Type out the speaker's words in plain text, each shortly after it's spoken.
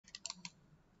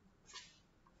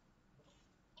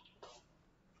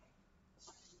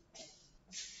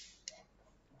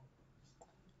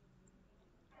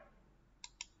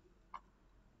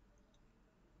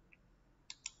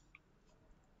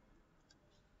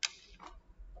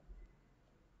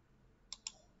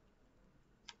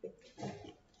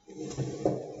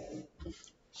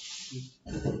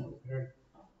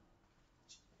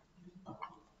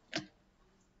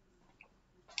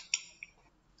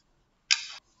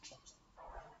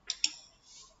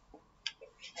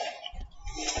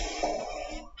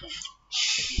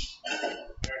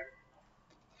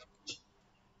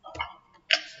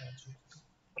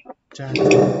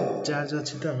Charge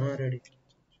अच्छी तो हाँ ready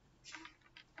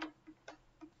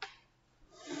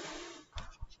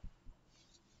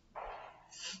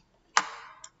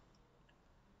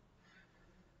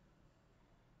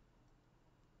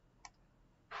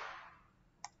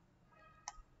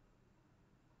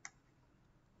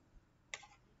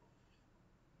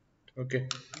okay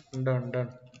done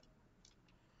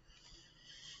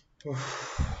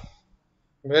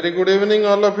very good evening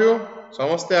all of you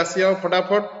समस्ते आसी आओ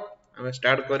फटाफट आम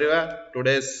स्टार्ट करवा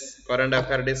today's current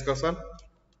affair discussion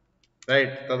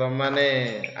right तो तुम मैंने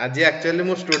आज एक्चुअली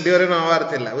मु स्टूडियो रे नवार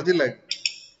थिला बुझिल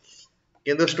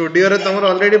किंतु स्टूडियो रे तुमर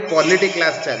ऑलरेडी पॉलिटी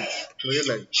क्लास चल बुझिल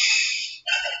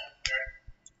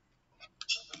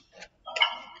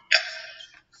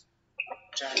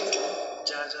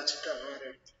चार्ज अच्छी तो हाँ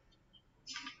ready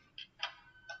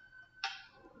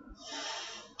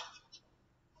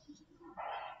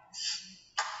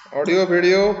audio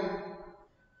video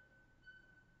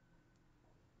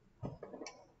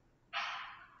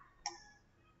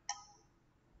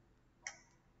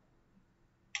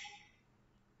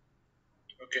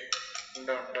okay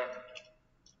done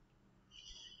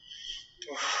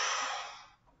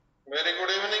very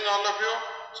good evening all of you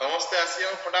समस्ते आसी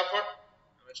आओ फटाफट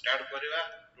हम स्टार्ट करवा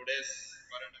टुडेस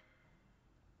करंट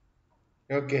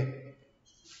ओके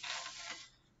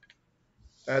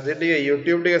आज टे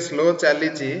यूट्यूब टे स्लो चली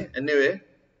एनीवे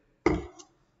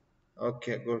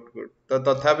ओके गुड गुड तो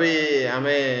तथापि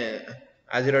आमे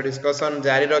आज डिस्कशन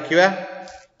जारी रखिबा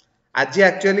आज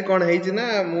एक्चुअली कौन है ना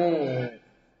मु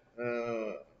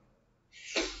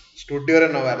स्टूडियो रे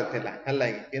नवार थिला हला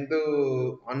किंतु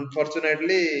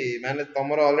अनफॉर्चूनेटली माने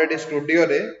तमरो ऑलरेडी स्टूडियो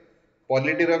रे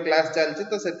पॉलिटी रो क्लास चलची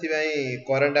तो सेथि भाई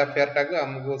करंट अफेयर टाको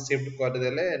हमको शिफ्ट कर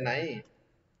देले नाही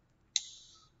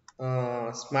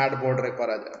स्मार्ट बोर्ड रे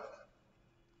करा जा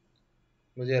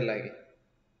मुझे लगे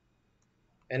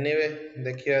एनीवे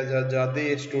देखिए जदि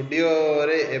स्टूडियो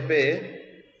रे एबे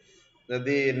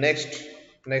जदि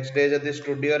नेक्स्ट डे जदि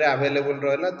स्टूडियो रे अवेलेबल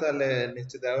रहला ताले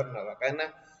निश्चित भाव नबा काइना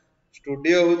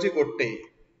स्टूडियो होची गोटे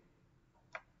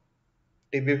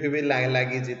टीवी फीवी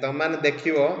लागी जी तम माने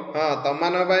देखिवो हां तम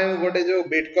मान भाई गोटे जो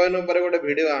बिटकॉइन ऊपर गोटे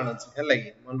वीडियो आनछि हैला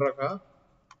कि मन रख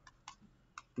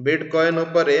बिटकॉइन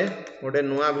ऊपर गोटे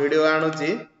नुआ वीडियो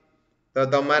आनुछि तो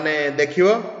तम माने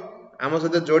देखिवो आम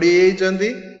सहित जोड़ी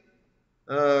होइचंदी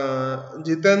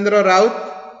जितेंद्र राउत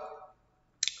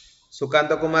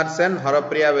सुकांत कुमार सेन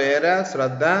हरप्रिया बेहेरा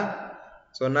श्रद्धा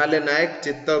सोनाली नायक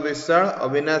चित्त विश्वाल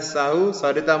अविनाश साहू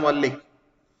सरिता मल्लिक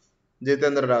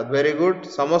जितेंद्र राउत वेरी गुड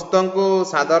समस्त को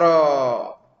सादर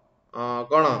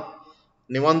कौन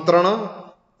निमंत्रण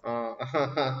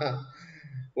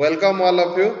welcome all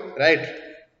of you right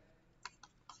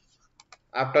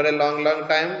after a long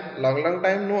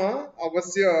time no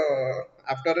अवश्य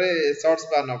after a short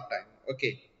span of time okay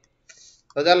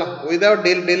तो चलो विदाउट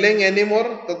डिलिंग एनी मोर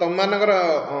तो तुम मानकर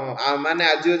माने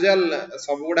आज यूजुअल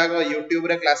सब गुडा यूट्यूब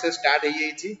रे क्लासेस स्टार्ट हो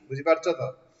जाइए बुझी पारछ तो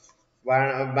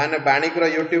माने बाणिक रो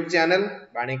YouTube channel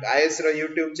बाणिक IS row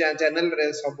YouTube channel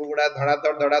रे सब गुडा धड़ा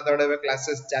धड़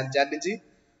क्लासेस चली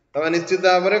तुम निश्चित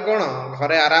भाव में कौन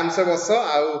घरे आराम से बस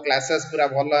आउ क्लासेस पूरा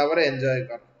भल भाव में एंजॉय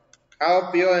कर खाओ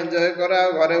पिओ एंजॉय कर आ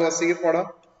घरे बसिकी पढ़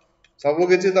सबु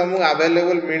किछि तुमको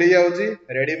अवेलेबल मिल जाउची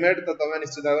रेडीमेड तो तुम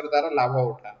निश्चित भाव में तार लाभ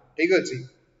उठा ठीक अछि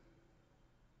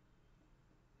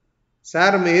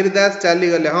सर मिहिर दास चली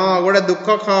गले हाँ गोटे दुख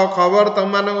खबर तुम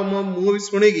मान मु भी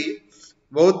शुणिकी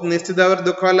बहुत निश्चित भाव में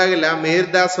दुख लगिला मिहिर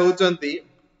दास होउचंती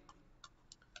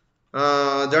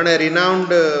जड़े रिनाउंड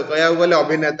कह गले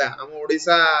अभिनेता आम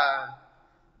ओडिशा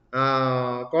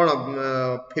कौन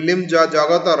फिल्म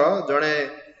जगतर जड़े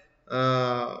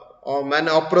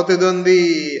माने अप्रतिद्वंदी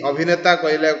अभिनेता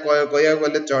कह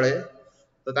गले चले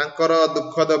तो तांकर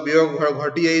दुखद वियोग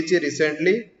घटी जाइए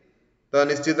रिसेंटली तो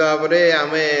निश्चित भाव में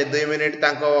आम 2 मिनिट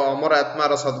तांको अमर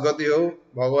आत्मार सद्गति हो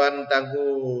भगवान तांको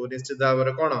निश्चित भाव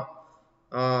में कौन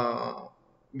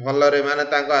भलरे माने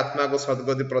तांको आत्मा को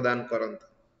सद्गति प्रदान करंत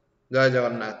जय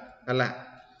जगन्नाथ हला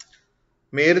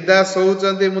मिहिर दास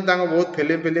होउचंती मु तांको बहुत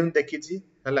फिल्म देखिछि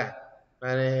हला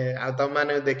माने आ तुम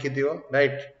माने देखिथियो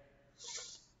राइट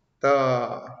तो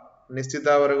निश्चित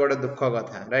भाव में गोटे दुख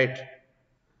कथा राइट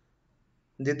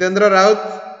जितेंद्र राउत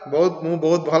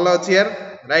बहुत भल अच्छी यार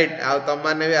राइट आ तुम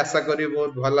मैंने भी आशा करी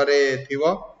बहुत भलरे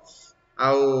थिवो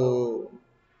आउ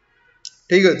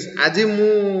ठीक अछि आज मु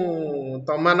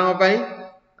तुम मानक पई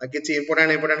किछि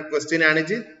इंपोर्टेंट क्वेश्चन आनी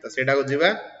तो सेटा को जीवा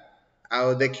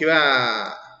आउ देखिवा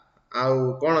आउ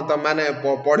कोन तुम माने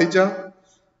पढ़िछ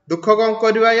दुख कौन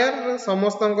करवा यार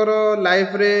समस्त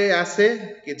लाइफ रे आसे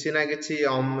किछि ना किछि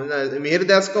मिहिर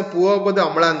दास को पुओ बोधे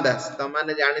अमलान दास तुम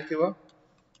माने जानी थिवो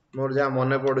मोर जहाँ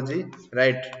मन पड़ुची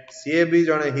राइट सी भी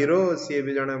जड़े हिरो सी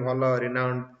भी जड़े भल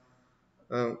रिनाउंड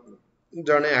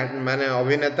जड़े माने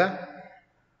अभिनेता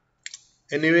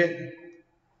एनीवे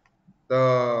तो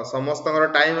समस्त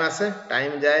टाइम आसे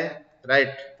टाइम जाए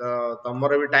राइट तो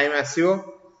तुमर भी टाइम आसीबो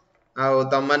आउ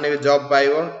तुम मैंने भी जॉब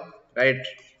पाइबो राइट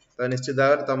तो निश्चित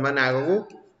भाव तुम मैंने आग को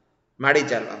माड़ी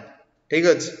चल ठीक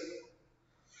अच्छे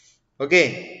ओके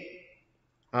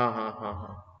हाँ हाँ हाँ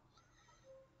हाँ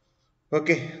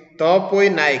ओके तपोई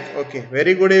नायक ओके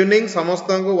वेरी गुड इवनिंग समस्त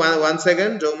को वन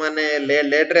सेकेंड जो माने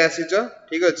लेट रे आसीच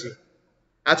ठीक अच्छे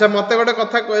अच्छा मत गोटे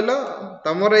कथा कहल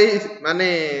तुमर यही माने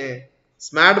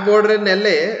स्मार्ट बोर्ड रे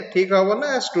नेले ठीक हम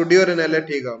ना स्टूडियो रे नेले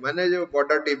ठीक हम माने जो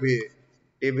बड़ टीवी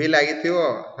टीवी लगी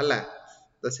है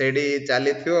तो सेठी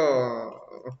चली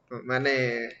माने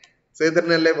से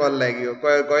नेले भल लगे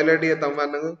कहले टे तुम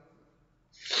मान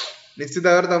निश्चित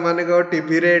भाव तुम मैंने कह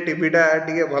टीवीटा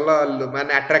टे भल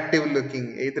माने अट्राक्टिव लुकिंग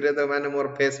ये तो माने मोर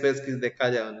फेस फेस किसी देखा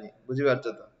जाऊनी बुझीपार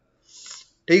तो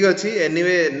ठीक अच्छे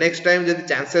एनीवे नेक्स्ट टाइम जब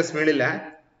चांसेस मिलला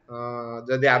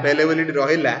जदि अवेलेबिलिटी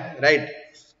रहिला राइट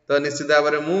तो निश्चित भाव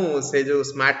में से जो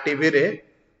स्मार्ट टीवी रे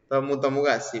तो मु तुमको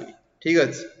आसबि ठीक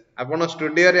अच्छे आपण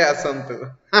स्टूडियो रे आसंतु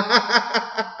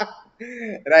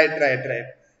राइट राइट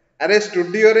राइट अरे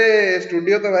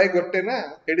स्टूडियो तो भाई गोटे ना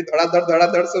सेठी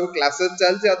धड़ाधड़ सब क्लासेस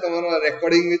चलती तुम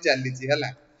रेकर्डिंग भी चली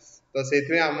तो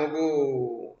से आमको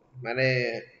माने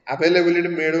अवेलेबिलिटी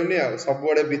मिलूनी सब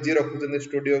बड़े बिजी रखुଛନ୍ତି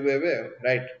स्टूडियो को एबे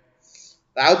राइट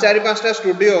आउ 4-5टा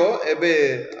स्टूडियो एबे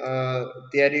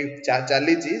तैयारी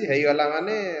चली हेई गला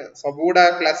माने सब गुडा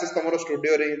क्लासेस तुम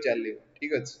स्टूडियो रे ही चली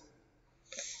ठीक अच्छे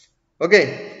ओके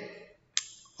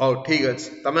हो ठीक अच्छे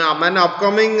तुम मैंने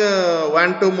अपकमिंग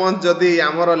 1-2 मंथ जदि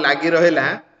आमर लगी रहा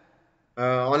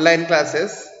ऑनलाइन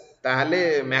क्लासेस ताहले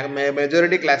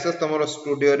मेजोरिटी क्लासेस तुम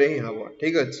स्टूडियो रे ही हम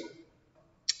ठीक अच्छे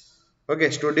ओके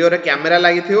स्टूडियो रे कैमेरा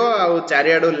लगी थी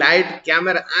चारियाडू light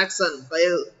camera action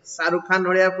Shahrukh Khan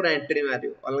भाया पूरा एंट्री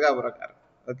मारियो अलग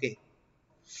प्रकार ओके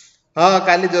हाँ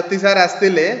काली ज्योति सर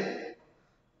आसते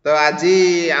तो आज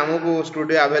आमको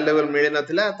स्टूडियो अवेलेबल मिल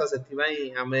नाला तो से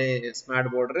आम स्मार्ट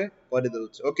बोर्ड रे कर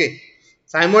दउछ ओके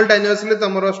साइमल्टेनियसली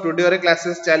तुम स्टूडियो रे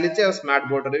क्लासेस चली और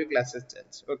स्मार्ट बोर्ड रे भी क्लासेस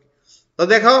चली ओके तो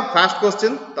देखो फर्स्ट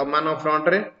क्वेश्चन तुम मान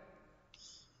फ्रंट रे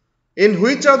in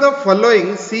which of the following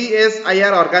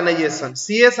CSIR organisation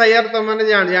CSIR तो माने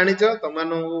जानि छ तो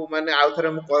माने आउ थरे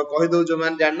मु कहि दउ जो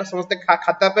माने जानना समस्त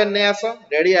खाता पेन नै आसो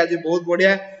रेडी आज बहुत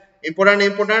बढ़िया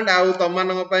इंपोर्टेंट आउ तो मान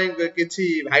किछि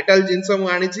वाइटल जिंस मु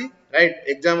आनी छी राइट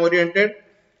एग्जाम ओरिएंटेड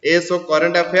एसो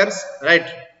करंट अफेयर्स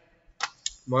राइट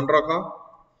मन रखो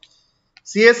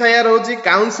CSIR होची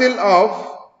council of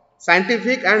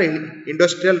scientific and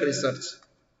industrial research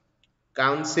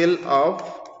council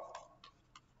of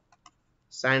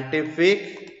scientific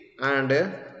and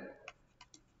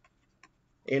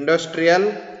industrial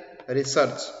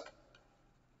research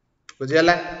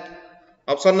बुझीगला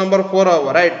option number 4 हम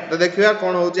राइट तो देखिए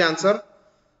कौन होची answer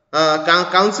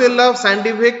council of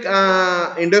scientific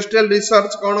industrial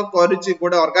research कौन करिछि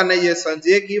गोटे ऑर्गेनाइजेशन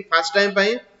जे कि फर्स्ट टाइम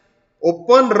पई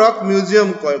ओपन रॉक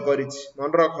म्यूजियम करिछि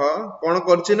मन रख कौन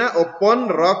करिछि ना open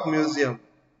rock museum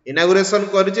inauguration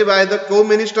करिछि by the को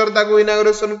मिनिस्टर ताको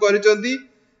inauguration करिसंती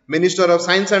minister of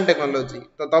science and technology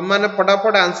तो तुम मैंने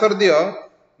फटाफट आंसर दियो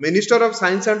minister of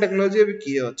science and technology भी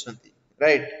किए अछंती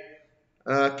राइट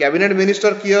कैबिनेट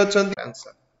मिनिस्टर किए अछंती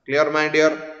आंसर क्लियर माय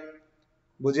डियर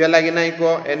बुझिया लागि नाही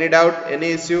को any doubt any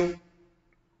issue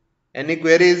any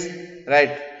queries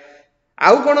right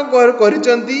आउ कोन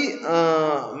करिसंती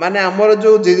माने हमर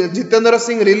जो Jitendra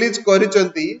Singh release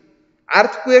करिसंती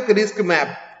earthquake risk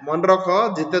map मन रखो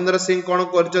जितेंद्र सिंह कोन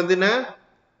करिसंती ना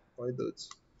कहि दोछ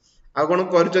आ कौन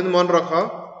कर मन रख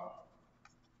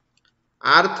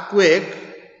अर्थक्वेक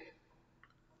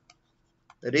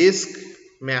रिस्क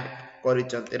मैप कर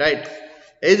राइट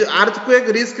ये जो अर्थक्वेक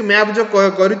रिस्क मैप जो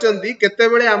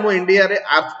कर आम इंडिया रे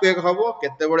अर्थक्वेक हम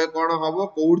केते कौन हम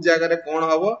कौट जगह कौन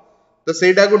हम तो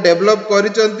सेटा को डेवलप कर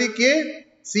किए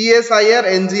CSIR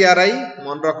NGRI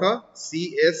मन रख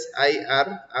CSIR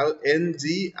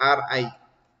NGRI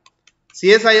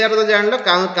CSIR तो जान लो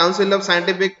council of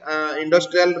scientific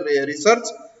industrial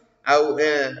research आउ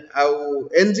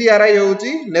NGRI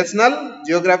होची नेशनल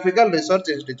जियोग्राफिकल रिसर्च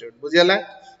इंस्टीट्यूट बुझियला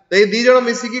तो ये दी जण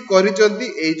मिसी की करिसंती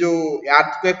ए जो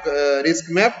अर्थक्वेक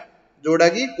रिस्क मैप जोडा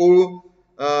की को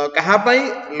कहा पई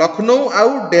लखनऊ आउ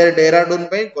डेराडून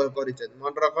पई करिसंती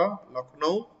मन रख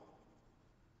Lucknow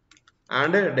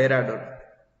and Dehradun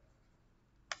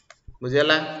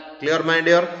बुझियला clear my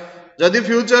dear जदि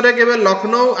फ्यूचर रे केबे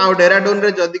लखनऊ आ डेराडून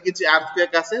रे जदि किछि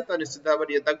अर्थक्वेक आसे तो निश्चित भाव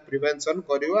ये तक प्रिवेंशन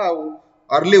करिवो आ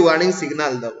अर्ली वार्निंग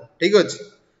सिग्नल दबो ठीक अछि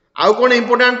आउ कौन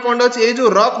इंपोर्टेंट पॉइंट अच्छे ये जो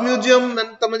रॉक म्यूजियम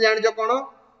तुम जान कौन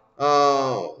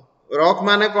रॉक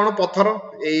माने कौन पत्थर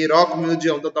ये रॉक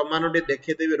म्यूजियम तो तुम मैंने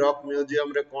देखीदेवी रॉक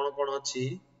म्यूजियम रे कौन कौन अच्छी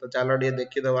तो चलो टे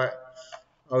देखीदवा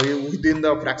with in the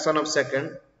fraction of second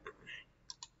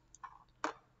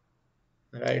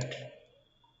right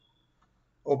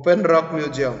open rock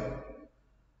museum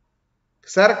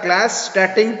sir class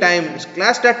starting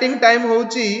time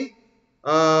होची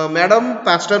मैडम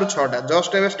 5टा रु 6टा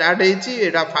जस्ट एबे स्टार्ट हेची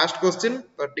एटा फास्ट क्वेश्चन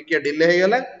तो टिके डिले हे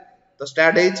गेला तो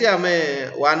स्टार्ट हेची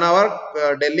हमें 1 our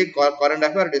daily current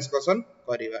affair discussion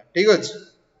करिवा ठीक अछि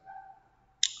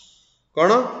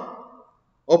कोन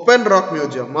ओपन रॉक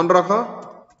म्यूजियम मन रखो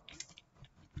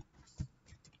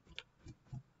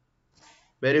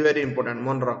वेरी इंपोर्टेंट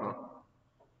मन रखो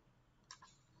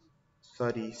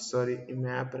सॉरी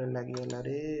मैप रे लागि गेला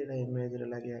रे एटा इमेज रे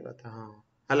लागि कथा हां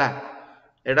हला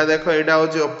एटा देखो एटा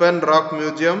होची ओपन रॉक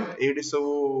म्यूजियम एडी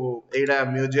सब एडा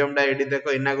म्यूजियम डा एडी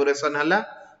देखो इनागुरेशन हला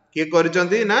के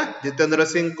करिसंती ना जितेंद्र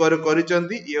सिंह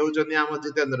करिसंती ये होचंती हम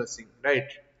जितेंद्र सिंह राइट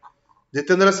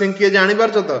जितेंद्र सिंह के जानि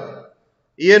पारछो तो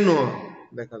ये नो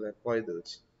देखो देख कहि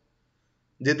दोछि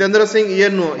जितेंद्र सिंह ये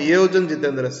नो ये होचन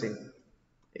जितेंद्र सिंह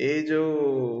ए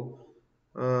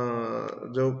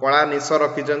जो कला निश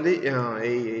रखिचंती हां ए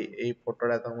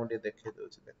फोटोडा तुमको टे देखै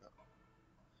दोछि देखो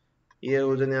ये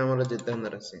होचन हमर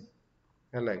जितेंद्र सिंह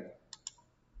हला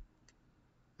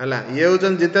हला ये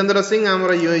होचन जितेंद्र सिंह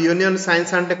हमर union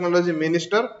science and technology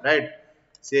minister right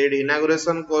से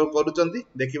इनागुरेशन करूचंती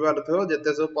देखि पारथो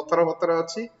जते सब पत्थर पत्थर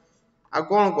अछि आ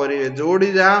कोन करिवे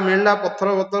जोडी जा मिलला पत्थर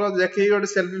पत्थर देखि गोटे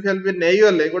सेल्फी नै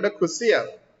गले गोटे खुशी आ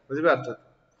बुझि पारछो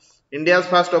India's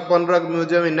first open rock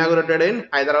museum inaugurated in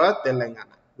Hyderabad,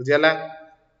 Telangana. बुझियला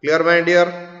clear my dear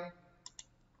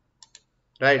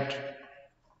right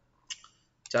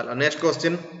चलो नेक्स्ट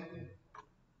क्वेश्चन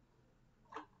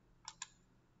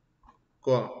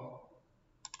को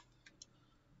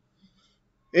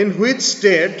In which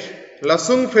state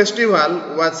Lasung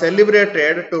festival was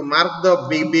celebrated to mark the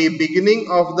beginning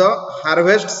of the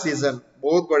harvest season?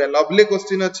 बहुत बढ़िया lovely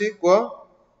question अछि को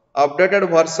updated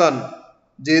version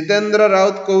Jitendra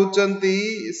Raut कहउचंती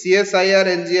CSIR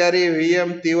एनजीआरई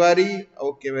VM Tiwari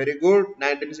okay very good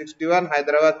 1961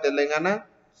 Hyderabad Telangana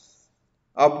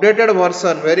updated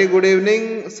version very good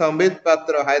evening Sambit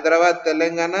पात्र Hyderabad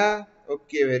Telangana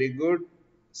okay very good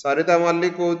सरिता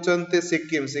मल्लिक कहउचंती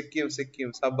सिक्किम सिक्किम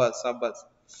सिक्किम शाबाश शाबाश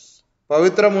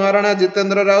पवित्र महाराणा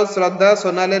जितेंद्र राउत श्रद्धा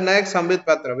सोनाली नायक संबित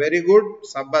पात्र very good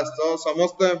शाबाश तो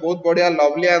समस्त बहुत बढ़िया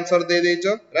लवली आंसर दे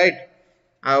देइचो राइट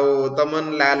आउ तमन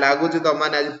लागुची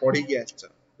तमन आज पढ़ी के आछो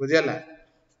बुझियला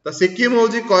तो सिक्किम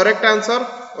होजी करेक्ट आंसर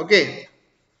ओके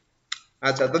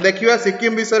अच्छा तो देखिबा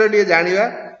सिक्किम विषय रे जानिबा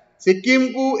सिक्किम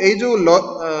को ए जो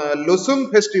लोसुंग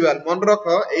फेस्टिवल मन रख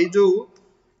ए जो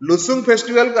लोसुंग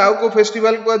फेस्टिवल को आउ को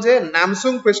फेस्टिवल को जे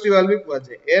नामसुंग फेस्टिवल भी को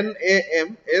जे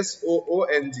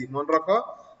NAMSOONG मन रख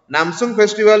नामसुंग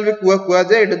फेस्टिवल भी को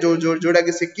जे एटा जो जोडा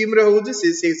कि सिक्किम रे होजी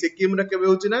सिक्किम रे केबे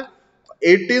होची ना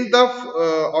 18th of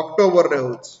October रे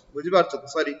होची बुझि पारछ तो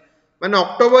सॉरी माने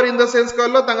अक्टोबर इन द सेंस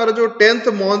कहलो तांगर जो 10th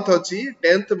मंथ अछि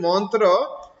 10th मंथ रो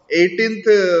 18th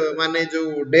माने जो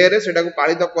डे रे सेटा को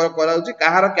पालित करा होची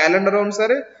काहार कैलेंडर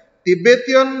अनुसार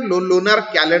तिब्बतियन लूनार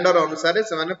कैलेंडर अनुसार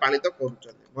से माने पालित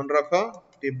करूछन मन रख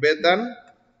तिब्बतन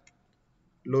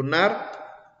लूनार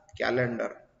कैलेंडर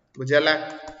बुझला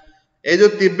ए जो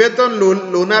तिब्बतन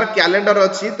लूनार कैलेंडर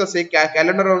अछि तो से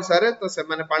कैलेंडर अनुसार तो से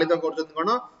माने पालित करूछन कोन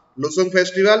लुसुंग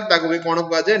फेस्टिवल ताको भी कोन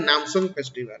कहआ जाय नामसुंग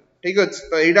फेस्टिवल ठीक अछि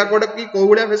तो एडा कोड की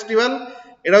कोबुडा फेस्टिवल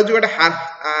एडा जो गोटे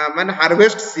माने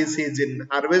हार्वेस्ट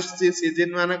सीजन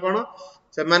माने कोन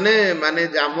से माने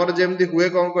हमर जेमति हुए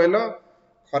कोन कहलो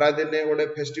खरा दिने गोटे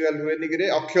फेस्टिवल हुए निकरे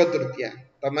अक्षय तृतीया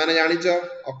त माने जानिचो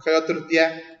अक्षय तृतीया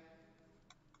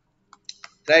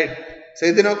राइट से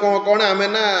दिन कोन आमे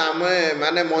ना आमे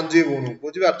माने मंजी बुणु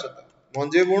बुझि पारछ त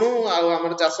मंजी बुणु आ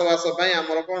हमर चाष बास पई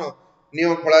हमर कोन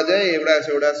नियम फळा जाय एवडा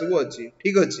सेवडा सब अछि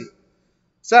ठीक अछि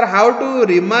sir how to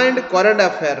remind current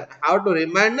affair how to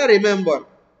remind ना remember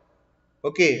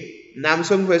okay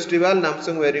नामसुंग festival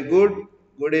नामसुंग very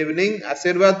good evening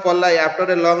आशीर्वाद पल्लाई आफ्टर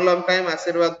ए लॉन्ग टाइम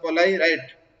आशीर्वाद पल्लाई राइट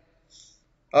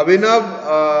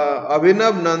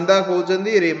अभिनव नंदा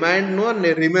कहउचंदी रिमाइंड नो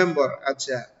रिमेंबर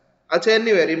अच्छा अच्छा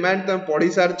एनीवे रिमाइंड तुम पढ़ी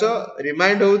सारचो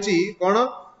रिमाइंड होची कोन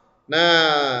ना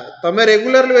तमे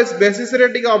रेगुलर बेसिस रे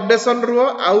टिके अपडेशन रुओ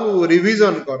आउ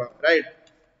रिवीजन करो राइट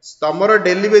तमरो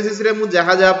डेली बेसिस रे मु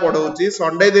जहा जहा पढौची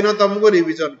संडे दिन तुमको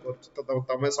रिवीजन करछ तो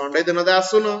तमे संडे दिन तो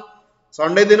आसुनो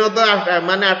संडे दिन तो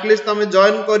माने एटलीस्ट तमे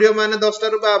जॉइन करियो माने 10 टा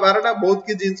रु 12 टा बहुत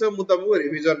की जिंस मु तुमको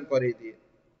रिवीजन करै दिए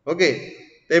ओके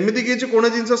एमती किसी कौन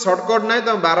जिन सर्टकट ना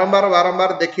तुम बारंबार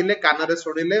बारंबार देखिले कान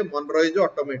शुणिले मन रही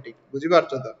ऑटोमेटिक बुझीपार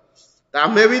तो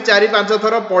आम भी 4-5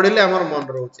 थर पढ़ले आम मन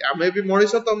रोचे आम भी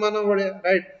मनीष तुम मान भाया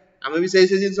रईट आम भी से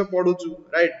जिन पढ़ुचु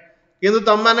रईट किंतु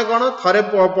तुम मैंने कौन थे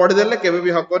पढ़ीदे के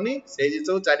हबनी से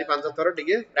जिन 4-5 थर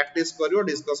टे प्राक्ट कर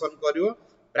डिस्कसन कर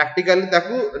प्राक्टिकाली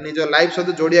निज लाइफ सहित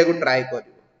जोड़िया ट्राए कर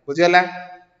बुझीगला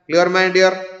क्लियर माय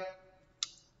डियर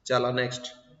चलो नेक्स्ट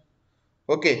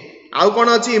ओके आउ कौन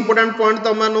अच्छी इंपोर्टेंट पॉइंट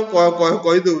तुम मान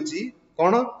कहीदे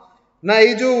कौन ना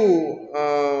ये जो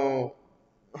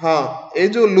हाँ ये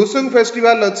जो लुसुंग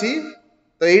फेस्टिवल अच्छी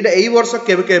तो यही वर्ष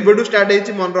केबेडू स्टार्ट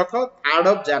होती मन रख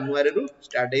 3 जनवरी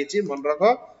स्टार्ट होती मन रख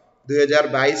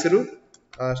 2022 रु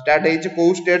स्टार्ट होती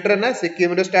कौ स्टेट रे ना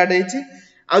सिक्किम रे स्टार्ट होती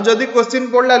आदि क्वेश्चन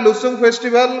पड़ला लुसुंग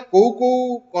फेस्टिवल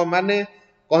कौ माने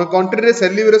कंट्री रे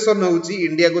सेलिब्रेशन होची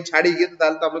इंडिया को छाड़ी के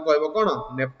ताल तमे कहबो कोन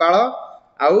नेपाल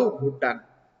आउ भूटान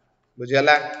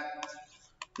बुझियला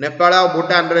नेपाल आउ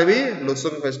भूटान रे भी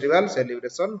लुसुंग फेस्टिवल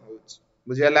सेलिब्रेशन होची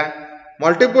बुझियला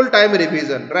मल्टीपल टाइम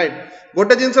रिवीजन राइट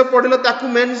गोटे जिनस पढ़िलो ताकू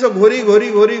मेन जिनस घोरी घोरी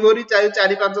घोरी घोरी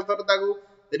 4-5 थर ताकू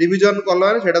रिवीजन कलो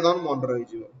सेटा तम मन रही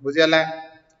जिवो बुझियला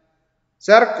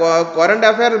सर करंट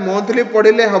अफेयर मंथली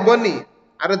पढ़िले हबनी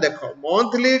अरे देखो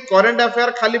मंथली करंट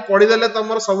अफेयर खाली पढ़ीदेले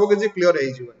तुम सब किसी क्लीयर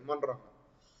हो मन रख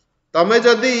तमें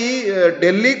जदि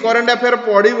डेली करंट अफेयर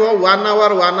पढ़ो 1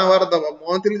 आवर दब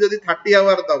मंथली जदि 30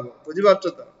 आवर दब बुझीपार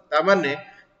तो माने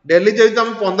डेली जदि तुम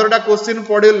 15टा क्वेश्चन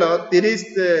पढ़ल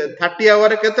 30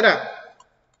 आवर केतरा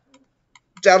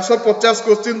 450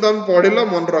 क्वेश्चन तुम पढ़ल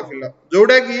मन रखिल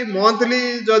जोटा कि मंथली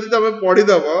जदि तुम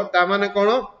पढ़ीदब ताने कौन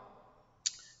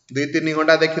 2-3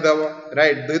 घंटा देखीदब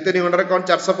राइट 2-3 घंटा कौन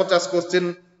 450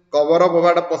 क्वेश्चन कवर अप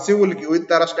होगा पॉसिबल कि विथ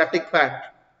तार स्टैटिक फैक्ट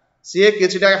सी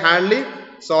किछटा हार्डली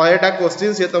 100टा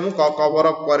क्वेश्चन सी तुमको कवर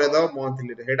अप करदे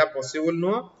मंथली रे हेटा पॉसिबल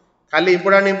नुह खाली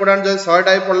इंपोर्टेंट जो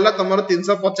 100टा पड़ला तुम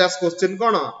 350 क्वेश्चन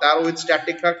कौन तार विथ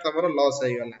स्टैटिक फैक्ट तुम लॉस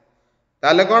हो गला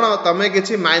ताले कौन तमे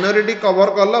किछि माइनॉरिटी कवर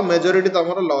कल मेजॉरिटी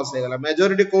तुम लॉस हो गला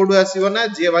मेजॉरिटी कोडू आसीबो ना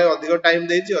जे भाई अधिक टाइम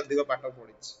देछि अधिक पाठ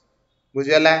पढिछि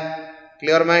बुझियला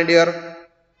क्लियर माय डियर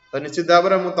तो निश्चित भाव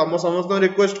में मुझे तुम समस्त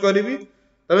रिक्वेस्ट करी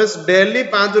तुम डेली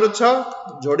 5 ରୁ 6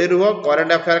 जोड़ी रुह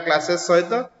करंट अफेयर क्लासेस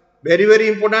सहित very very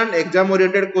important exam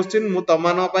oriented question मु तुम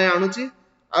आणुची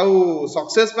आउ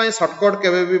सक्सेस सर्टकट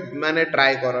केबे भी माने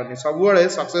ट्राई करनी सब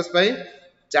सक्सेस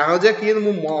चाहो जे कि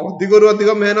अधिक रु अधिक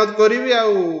मेहनत करी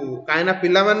कहीं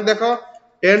पिला माने देख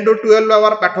 10 to 12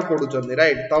 आवर पाठ पढ़ुचंदी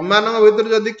राइट तुम मान भीतर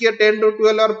जदि किए 10 to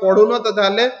 12 आवर पढ़ुन तो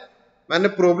ताले माने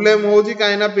प्रोब्लेम होची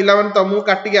कहीं पिला माने तुमको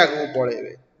काटिक आगू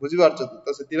पळेबे बुझीपार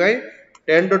तो से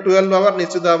 10 to 12 आवर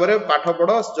निश्चित भाव में पाठ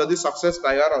पढ़ जदि सक्सेस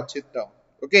पाइबार अच्छी तो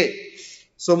okay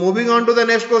so moving on to the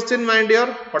next question my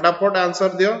dear फटाफट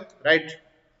आंसर दियो right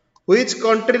which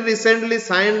country recently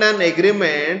signed an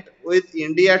agreement with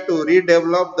India to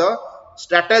redevelop the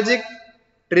strategic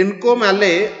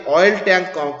ट्रिनकोमाले oil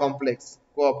tank complex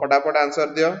को फटाफट आंसर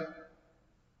दियो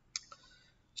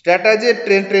स्ट्रेटेजी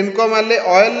ट्रिनकोमाले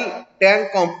ऑयल टैंक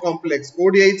कॉम्प्लेक्स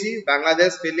कोडी आइची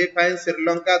Bangladesh Philippine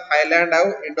Sri Lanka Thailand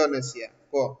आउ Indonesia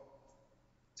को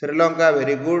Sri Lanka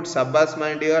very good शाबाश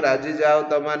my dear आज जाओ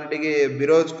तमान टिके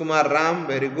विरोज कुमार राम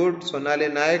वेरी गुड सोनाली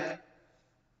नायक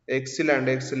एक्सीलेंट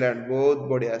एक्सीलेंट बहुत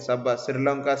बढ़िया शाबाश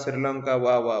श्रीलंका श्रीलंका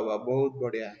वाह वाह वाह बहुत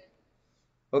बढ़िया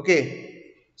ओके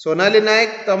सोनाली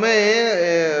नायक तमे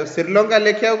श्रीलंका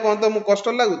लेखिया कोन तो मु कष्ट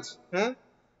लागुछ हां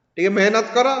टिके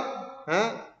मेहनत करो हां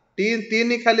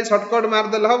तीन खाली शॉर्टकट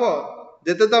मारदेल हम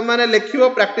जिते तुम मैंने लिखो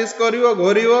प्राक्टिस करिवो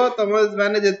घोरिवो तुम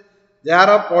माने जार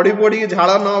पढ़ी पढ़ी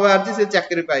झाड़ न बाहर से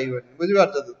चाकरी पाइबनी बुझीपार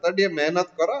तो टे मेहनत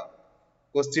कर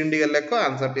क्वेश्चन टे लेख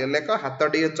आंसर टे लेख हाथ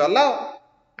टे चलाओ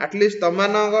एटलिस्ट तुम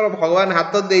भगवान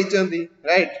हाथ देइचंती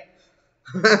राइट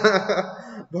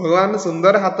भगवान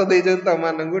सुंदर हाथ देइचंती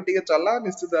तुम टे चलाओ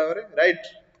निश्चित भाव में राइट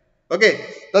ओके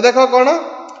तो देखो कौन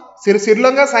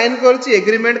श्रीलंका साइन करछि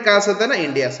एग्रीमेंट का सहित ना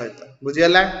इंडिया सहित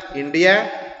बुझियला इंडिया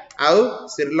आउ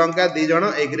श्रीलंका दी जण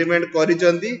एग्रीमेंट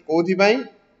करिसंती कोथि पई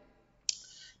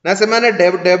ना से माने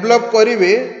डेवलप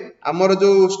करिवे हमर जो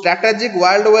स्ट्रेटेजिक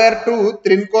वर्ल्ड वार 2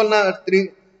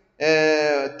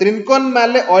 त्रिनकोन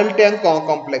माले ऑयल टैंक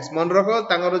कॉम्प्लेक्स मन रखो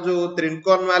तांगर जो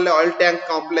त्रिनकोन माले ऑयल टैंक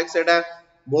कॉम्प्लेक्स एटा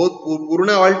बहुत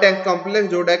पुराना ऑयल टैंक कॉम्प्लेक्स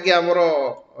जोटा कि हमर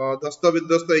ध्वस्त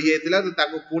विध्वस्त हो जाइतिला तो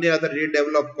ताको पुणी आथर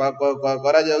रीडेवलप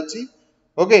करा जाउची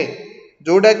ओके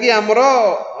जोटा कि हमर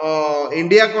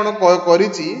इंडिया कोन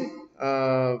करिची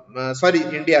सॉरी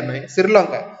इंडिया नहीं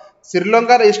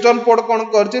श्रीलंका ईस्टर्न पोर्ट कोन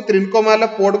करछि त्रिनकोमाले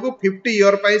पोर्ट को 50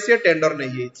 ईयर पई से टेंडर नै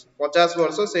जाइछि 50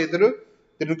 वर्ष सेइथरु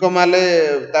त्रिनकोमाले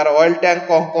तार ऑयल टैंक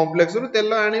कॉम्प्लेक्स रु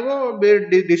तेल आनिबो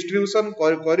डिस्ट्रीब्यूशन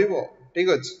करिवो ठीक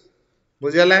अछि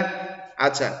बुझियला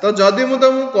अच्छा तो जदि मु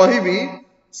तुमको कहिबी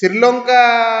श्रीलंका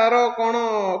रो कोन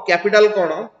कैपिटल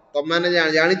कोन तुम माने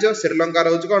जानिचो श्रीलंका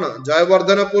रो कोन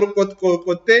जयवर्धनपुर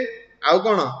कोते आउ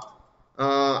कोन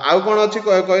आउ कोन अछि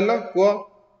कहलो को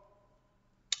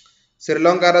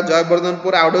श्रीलंका रो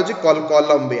जयवर्धनपुर आउट होची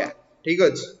कोलंबिया ठीक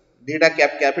अछि दीटा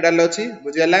कैपिटल अछि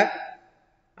बुझियला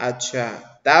अच्छा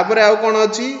तापरे आउ कोन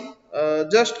अछि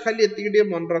जस्ट खाली एतिके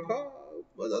मन रख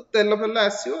तेल फेल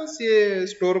आसीओ सी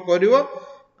स्टोर करिवो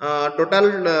टोटल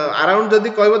अराउंड जदि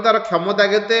कहबो तार क्षमता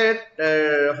केते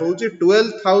होउची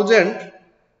 12000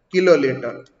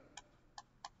 किलोलीटर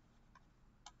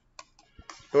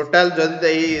टोटल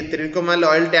जदि त्रिकोमाल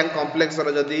ऑयल टैंक कॉम्प्लेक्स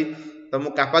रो जदि तुम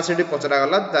कैपेसिटी पचरा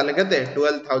गला ताले केते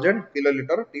 12000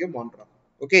 किलोलीटर ठीक मन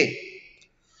रख ओके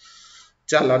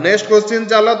चलो नेक्स्ट क्वेश्चन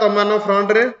चलो तमानो फ्रंट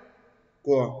रे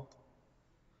को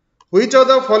Which of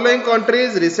the following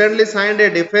countries recently signed a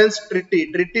defense treaty?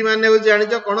 Treaty माने हो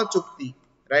जानिचो कोन चुक्ति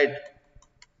राइट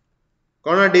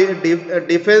कोन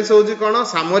डिफेंस होची कोन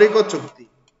सामरिक चुक्ति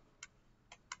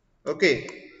ओके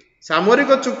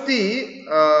सामरिक चुक्ति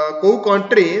को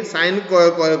कंट्री साइन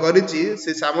करिछि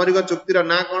से सामरिक चुक्ति रो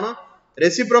ना कोन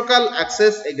reciprocal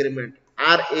access agreement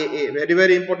RAA very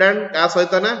very important का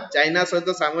सहित ना चाइना सहित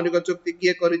सामरिक चुक्ति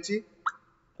किए करिछि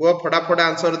को फटाफट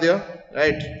आंसर दियो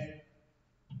right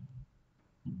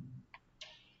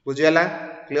बुझियला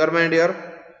clear my dear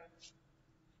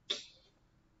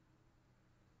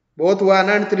both 1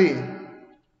 and 3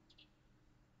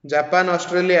 Japan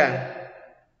Australia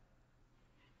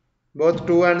both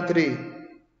 2 and 3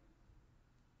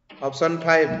 option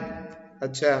 5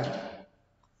 अच्छा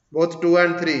both 2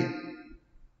 and 3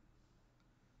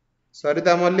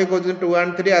 सरिता मल्लिक को 2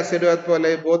 and 3 आशीर्वाद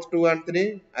पले both 2 and 3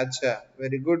 अच्छा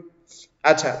वेरी गुड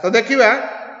अच्छा तो देखिबा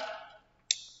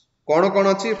कोन कोन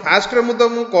अछि फास्ट रे मु तो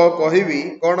मु कहिबी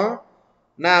कोन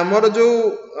ना हमर जो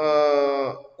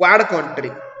क्वाड कंट्री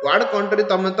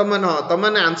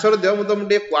तमने आंसर दियो मु तुम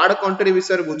क्वाड कंट्री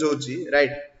विषय बुझौची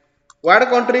राइट क्वाड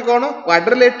कंट्री कोन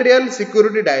क्वाड्रिलेटरल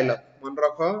सिक्योरिटी डायलॉग मन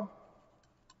रखो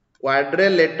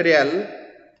क्वाड्रिलेटरल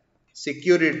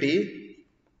सिक्योरिटी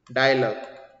डायलॉग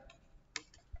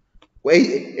ए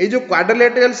जो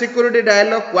quadrilateral security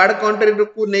dialogue quad country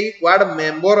को नै क्वाड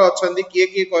मेंबर अछंदी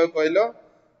किए कहलो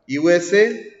USA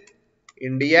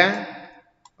India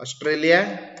Australia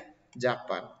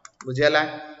Japan बुझियला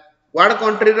quad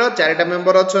country रो चारटा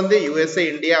member अछंदी USA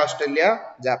India Australia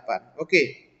Japan okay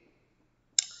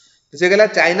तो से गला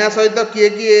चाइना सहित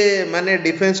किए माने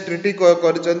डिफेंस ट्रीटी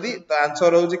करचंदी तो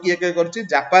आंसर होउची किए करची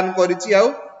जापान करिची आ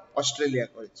ऑस्ट्रेलिया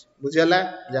करिची बुझियला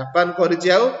जापान करिची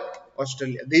आ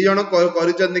ऑस्ट्रेलिया दी जण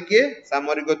करचंदी किए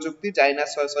सामरिक चुक्ति चाइना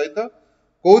सहित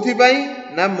कोथि पई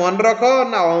ना मन रख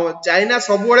ना चाइना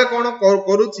सब बळे कोन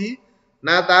करूची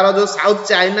ना तार जो साउथ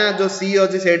चाइना जो सी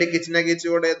अछि सेठी किछि ना किछि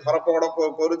ओडे धरपकड़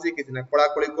करूची किछि ना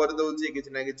कोळाकोळी कर दउची किछि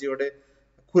ना किछि ओडे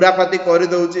खुरापाती कर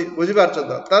दउची बुझि पारछो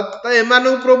त एमानु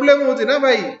प्रॉब्लम होची ना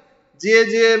भाई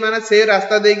जे माने से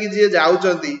रास्ता देकी जे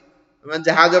जाउचंदी माने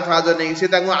जहाज फाज नै से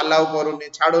ताको अलाउ करूनी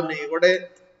छाडुनी गोटे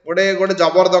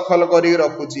जबरदखल करी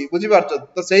रखुची बुझि पारछो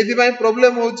तो सेहि पई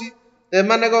प्रॉब्लम होची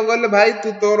एमाने को कहले भाई तू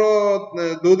तोर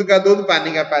दूध का दूध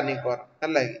पानी का पानी कर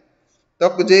हला तो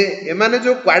जे एमाने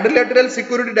जो क्वाड्रिलेटरल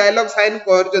सिक्योरिटी डायलॉग साइन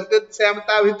करजते से हम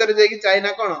ता भीतर जे कि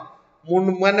चाइना कोन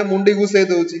माने मुंडी घुसे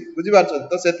दोची बुझि पारछ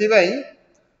तो सेति भाई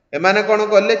एमाने कोन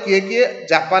करले किए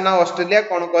जापान और ऑस्ट्रेलिया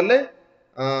कोन करले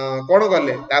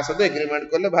ता सहित एग्रीमेंट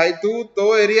करले भाई तू तो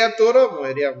एरिया तोर मो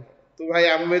एरिया तू भाई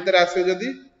हम भीतर आसे जदी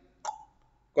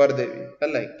कर देबी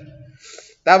हला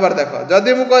तापर देखो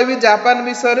जदि मु कहबी जापान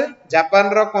विषय रे जापान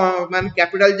रो मान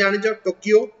कैपिटल जानिजो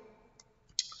टोक्यो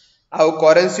आ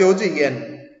करेंसी होची येन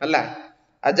हला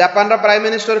आ जापान रो प्राइम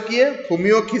मिनिस्टर किए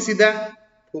फुमियो खिसिदा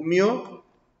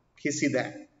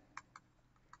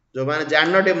जो माने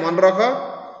जानटे मन रख आ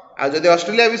जदि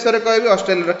ऑस्ट्रेलिया विषय रे कहबी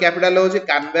ऑस्ट्रेलिया रो कैपिटल होची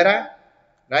कैनबेरा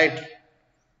राइट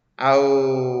आ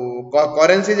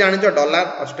करेंसी जानिजो डॉलर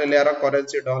ऑस्ट्रेलिया रो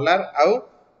करेंसी डॉलर आ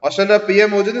ऑस्ट्रेलिया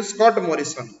पीएम होची Scott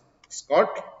Morrison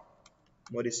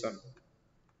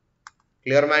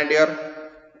clear my dear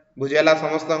बुझियला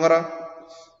समस्तंगर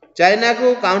China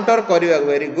को काउंटर करिवा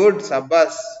वेरी गुड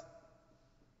शाबाश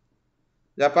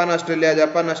जापान ऑस्ट्रेलिया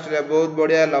बहुत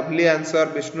बढ़िया लवली आंसर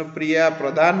विष्णुप्रिया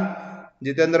प्रधान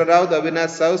जितेंद्र राउत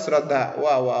अविनाश साहू श्रद्धा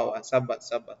वाह वाह वाह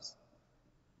शाबाश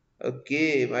okay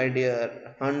my dear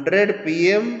 100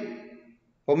 PM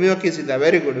homeo किसिदा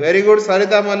very good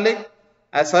सरिता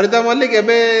मल्लिक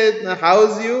एबे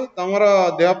हाउस यू तमरो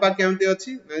देहपा केमती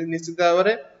अछि निश्चित भाव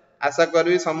आशा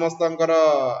करबी समस्तंकर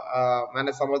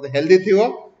माने समस्त हेल्दी थिवो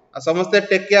आ समस्त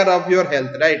take care of your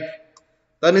health right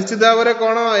तो निश्चित भाव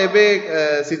कोन एबे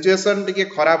सिचुएशन टिके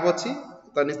खराब अछि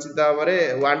तो निश्चित भाव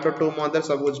 1 to 2 मंथ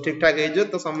सब कुछ ठीक ठाक हे जो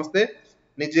तो समस्त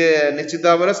निजे निश्चित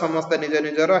भाव में समस्त निज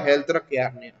निजर हेल्थ रो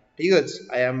केयर नियो ठीक अछि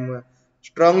I am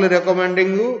strongly recommending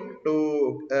you to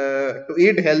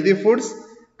eat healthy foods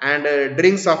and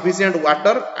drink sufficient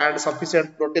water and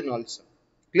sufficient protein also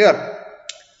clear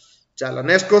चलो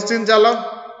नेक्स्ट क्वेश्चन चलो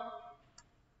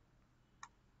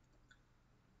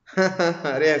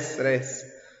race race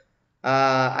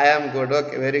I am good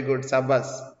okay very good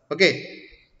शाबाश okay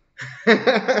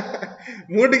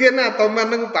मु टिके ना तुम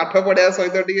मान पाठ पढ़ा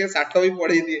सहित टिके साठ भी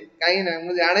पढ़ी दिए कहीं ना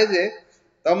मु जाने जे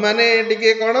तुम माने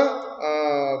टिके कोन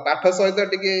पाठ सहित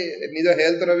टिके निज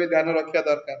हेल्थ रो भी ध्यान रखा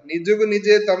दरकार निजको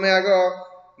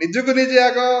निजे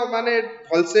आग माने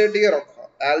भलसे टिके रख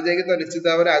ताल जे तो निश्चित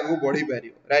भाव में आगु बढ़ी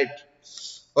पारियो राइट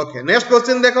ओके नेक्स्ट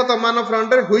क्वेश्चन देखो तुम मान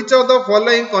फ्रंट रे which of the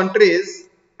following countries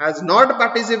has not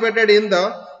participated in the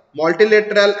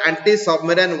multilateral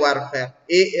anti-submarine warfare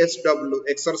ASW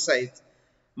exercise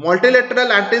multilateral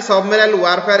anti-submarine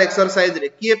warfare exercise रे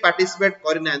किए पार्टिसिपेट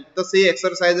करना तो से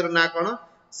एक्सरसाइज रो ना कोन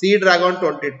सी ड्रैगन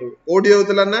 22 कोडी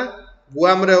होतला ना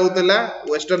गुआम रे होतला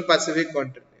वेस्टर्न पैसिफिक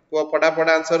कंट्री को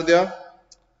फटाफट आंसर दियो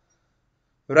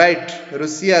राइट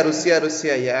रूसिया रूसिया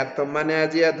रूसिया यार तुम माने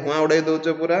आज या धुआं उड़ाई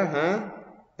दोचो पूरा हां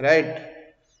राइट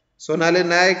सोनाली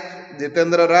नायक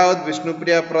जितेंद्र राउत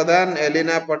विष्णुप्रिया प्रधान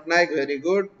एलिना पटनायक वेरी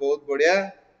गुड बहुत बढ़िया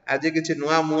आज किछि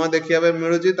नुआ मुह देखिया बे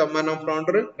मिलुची तुम मान फ्रंट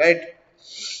रे राइट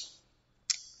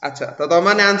अच्छा तो तुम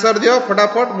माने आंसर दियो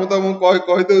फटाफट मु तो मु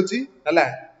कहि दोची हला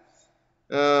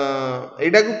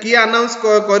एटा को की अनाउंस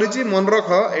करिछि मन रख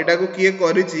एटा को की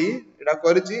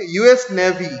करिछि यूएस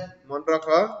नेवी मन रख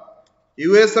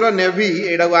यूएस रो नेवी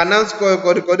एटा को अनाउंस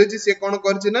करिछि से कोन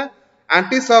करिछि ना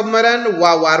एंटी सबमरीन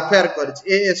वारफेयर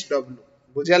करिछि एएसडब्ल्यू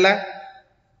बुझला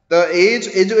तो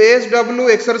ए जो एएसडब्ल्यू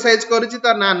एक्सरसाइज करिछि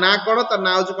त ना कोन त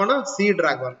ना हो कोन सी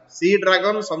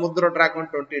ड्रैगन समुद्र ड्रैगन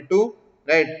 22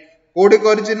 राइट कोडी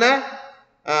करिछि ना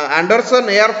Anderson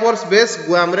air force base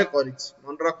Guam रे करिछि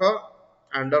मन रख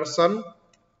एंडरसन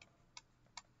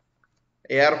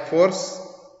एयर फोर्स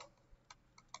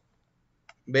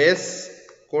बेस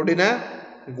कोडी ना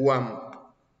गुआम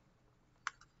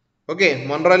ओके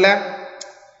मन रहला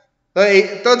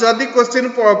तो जदि क्वेश्चन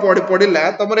पड़िला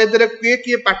तुम एथरे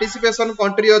किए पार्टिसिपेशन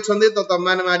कंट्री अछंदी तो तुम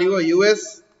माने Mario US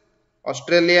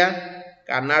Australia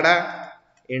Canada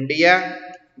India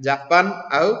Japan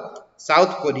आउ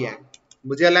साउथ कोरिया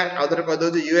बुझिला आउथरे कह दो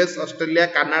US Australia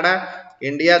Canada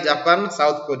India Japan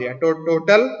south Korea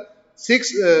total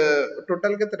 6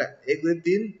 total केतरा 1 2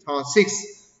 3 हां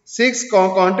 6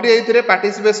 कंट्री एथरे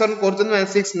पार्टिसिपेशन करछन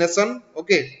 6 नेशन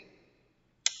ओके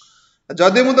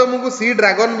जदि मु तुमको सी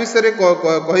ड्रैगन विषय रे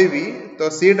कहबी तो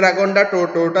सी ड्रैगन दा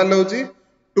टोटल होची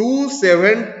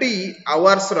 270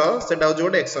 आवर्स रो सेटा हो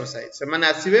जोड एक्सरसाइज से माने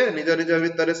आसीबे निज निज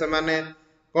भीतर से माने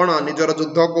कोन निजर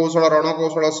युद्ध कौशल रण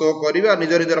कौशल शो करिवे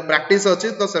निजर प्रैक्टिस अछि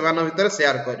तो से माने भीतर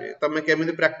शेयर करिवे तमे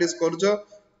केमिति प्रैक्टिस करछो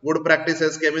गुड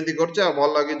प्रैक्टिसेस केमिति करछो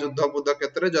भल कि युद्ध बुद्ध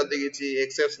क्षेत्र रे जदि किछि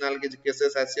एक्सेप्शनल किछि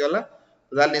केसेस आसीगला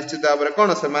तो निश्चित भाव में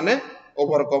कोन से माने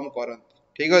ओवरकम करन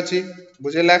ठीक अछि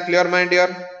बुझिला क्लियर माइंड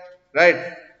डियर राइट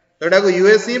तो एटा को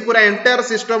यूएस ही पूरा एंटायर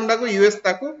सिस्टम टा को यूएस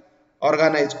ताको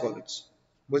ऑर्गेनाइज करूछ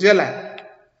बुझिला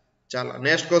चलो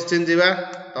नेक्स्ट क्वेश्चन जीवा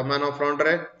तमानो फ्रंट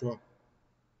रे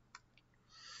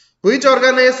Which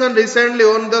organization recently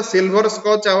won the Silver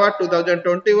Scotch Award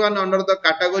 2021 under the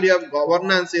category of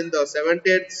governance in the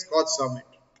 78th Scotch Summit?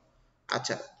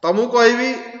 अच्छा तमु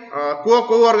कहबी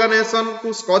को ऑर्गेनाइजेशन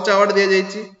को स्कॉच अवार्ड दिया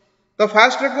जायछि तो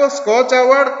फास्ट को स्कॉच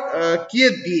अवार्ड किए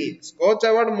दिए स्कॉच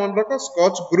अवार्ड मन रखो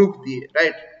स्कॉच ग्रुप दिए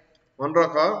राइट मन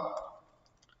रखो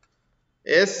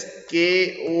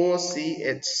SKOCH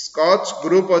स्कॉच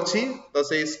ग्रुप अछि तो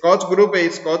से scotch group A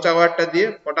scotch award टा दिए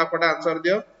फटाफट आंसर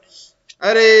दियो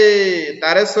अरे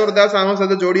तारेश्वर दास हम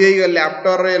साथ जोड़ी हो गले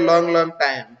after a long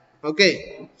time okay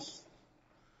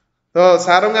तो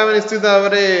सारंग हम निश्चित भाव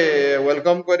में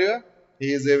वेलकम करियो he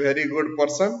is a very good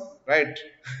person right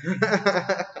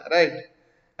right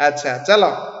अच्छा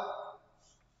चलो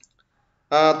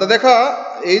तो देखो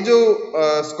ये जो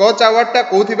स्कॉच अवार्ड टा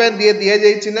कोथि पे दिया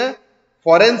जायछि ना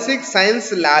फोरेंसिक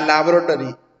साइंस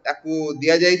लैबोरेटरी ताकू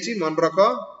दिया जायछि मन रखो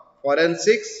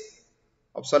forensics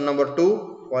option number 2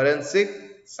 forensic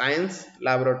science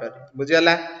laboratory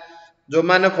बुझियला जो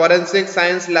माने forensic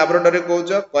science laboratory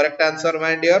कहउछ correct answer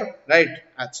my dear right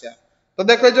अच्छा तो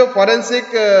देखो जो फोरेंसिक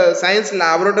साइंस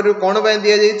लैबोरेटरी कोन बय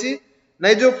दिया जायछि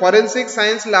नै जो फोरेंसिक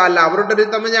साइंस लैबोरेटरी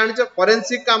तमे जानिछ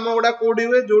फोरेंसिक काम गुडा कोडी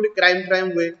हुए जोडी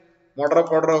क्राइम हुए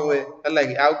मर्डर हुए हला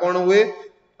कि आ कोन हुए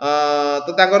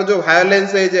तो ताकर जो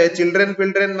वायलेंस है जे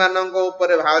चिल्ड्रन मानक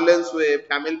ऊपर वायलेंस हुए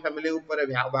फैमिली ऊपर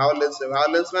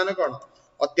वायलेंस माने कोन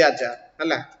अत्याचार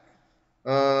हला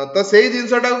तो सेही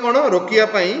जिनसटा कोन रोकिया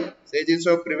पई से जिनस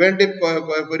प्रिवेंटिव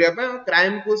करिया पई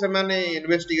क्राइम को से माने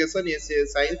इन्वेस्टिगेशन ये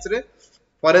साइंस रे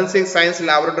फोरेंसिक साइंस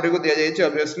लैबोरेटरी को दिया जाइए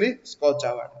ऑब्वियसली स्कॉच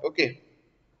अवार्ड ओके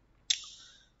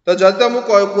तो जल्दी तो मु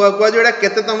कुआ जोड़ा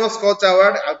केते तम स्कॉच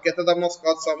अवार्ड आ केते तम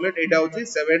स्कॉच समिट एटा होची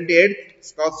 78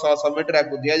 स्कॉच समिट रा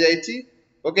को दिया जाइए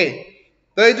ओके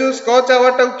तो ये जो स्कॉच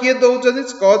अवार्ड किए दउछथि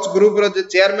स्कॉच ग्रुप रो जे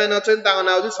चेयरमैन अछन ता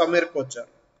नाम होची Sameer Kochhar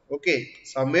okay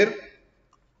Sameer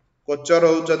Kochhar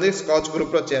होउछथि scotch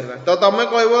group रो चेयरमैन तो तमे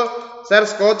कहबो सर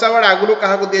स्कॉच अवार्ड आगुरु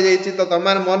काहा को दिया जाइछि तो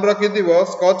तमे मन रखि दिबो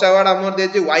स्कॉच अवार्ड हमर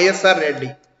देछि वाईएसआर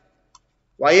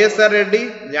रेड्डी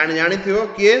जानि थिबो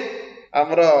किए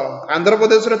हमर आंध्र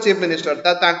प्रदेश रो चीफ मिनिस्टर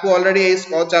ताकू ऑलरेडी ए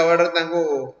स्कॉच अवार्ड ताकू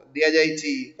दिया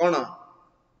जाइछि कोन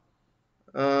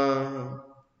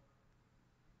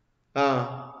हां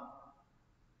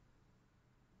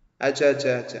अच्छा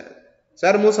अच्छा अच्छा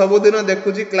सर मु सब दिन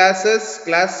देखुची क्लास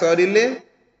सरिले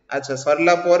अच्छा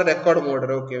सरला पर रेकॉर्ड मोड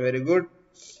रे ओके वेरी गुड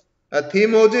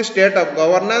थीम होची state of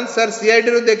governance sir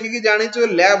CID रो देखि कि जानि छु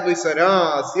लैब विषय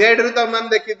हां सीआईडी रो त मान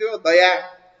देखि दियो दया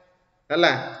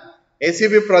हला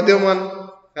एसीपी प्रद्युमन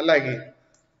हला कि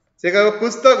से कहो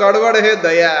कुछ तो गड़बड़ है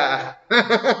दया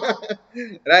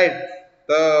राइट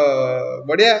तो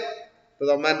बढ़िया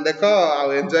तो मान देखो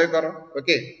आ एंजॉय करो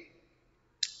ओके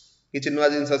किछि नुवा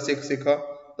जिंस सीख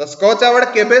तो स्कॉच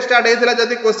अवार्ड केबे स्टार्ट हेतिला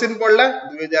जदी क्वेश्चन पड़ला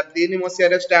 2003 मसिया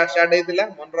रे स्टार्ट हेतिला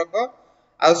मन रखो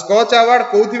आ स्कॉच अवार्ड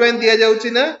कोथि बन दिया जाउची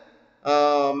ना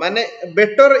माने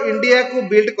बेटर इंडिया को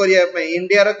बिल्ड करिया पई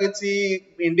इंडिया रो किछि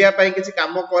इंडिया पई किछि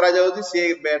काम करा जाउची से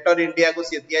बेटर इंडिया को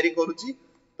से तयारी करूची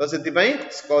तो सेति पई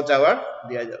स्कॉच अवार्ड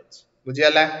दिया जाउची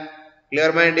बुझियाला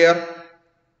क्लियर माय डियर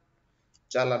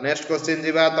चलो नेक्स्ट क्वेश्चन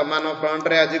जीवा तमानो फ्रंट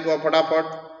रे आज को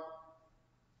फटाफट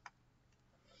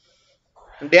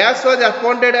Dash was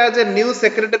appointed as a new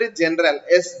Secretary General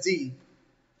SG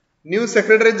new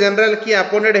secretary general की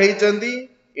अपॉइंटेड हेचंदी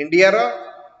इंडिया रो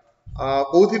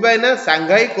कोथि बाय ना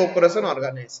Shanghai cooperation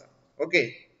organisation okay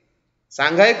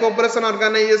Shanghai cooperation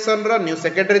organisation रो न्यू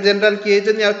सेक्रेटरी जनरल की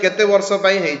हेचंदी आ केते वर्ष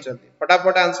पई हेचंदी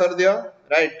फटाफट आंसर दियो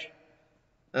राइट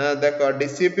देखो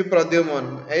डीसीपी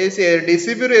प्रद्युमन ए से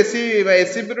डीसीपी रो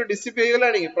एसीपी रो डीसीपी हे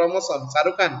गलानी प्रमोशन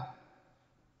शाहरुख खान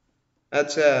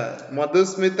अच्छा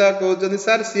मधुस्मिता कहउछन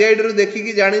सर सीआईडी रो देखि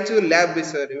कि जानि छु लैब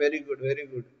विषय वेरी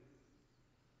गुड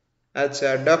अच्छा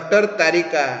डॉक्टर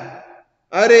तारिका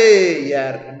अरे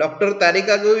यार डॉक्टर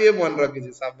तारिका को ये मन रखी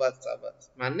शाबाश शाबाश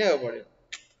मान्य हो पड़े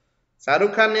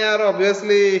शाहरुख खान यार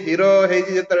ऑब्वियसली हीरो है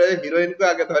जतरे हीरोइन को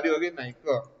आगे धरी होगी नहीं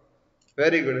को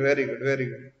वेरी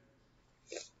गुड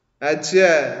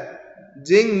अच्छा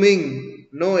जिंग Ming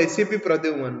no ACP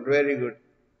Pradyuman very good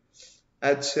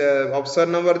अच्छा ऑप्शन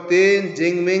नंबर 3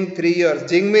 जिंग मिंग 3 इयर्स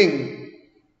जिंग मिंग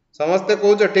समस्त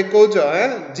कहउछ ठीक कहउछ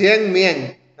हैं जिंग मिंग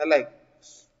लाइक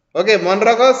ओके मन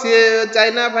रखो सी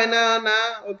चाइना फाइना ना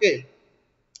ओके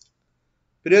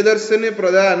प्रियदर्शनी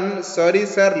प्रधान सॉरी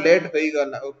सर लेट होई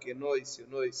गला ओके नो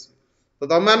इश्यू तो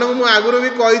तमानो मु आगुरो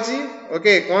भी कहिची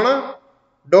okay cone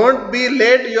don't be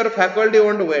let your faculty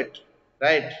won't wait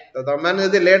right तो तमाने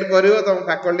यदि लेट करिवो तम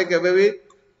फैकल्टी केबे भी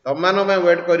तमानो में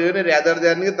वेट करियो ने रादर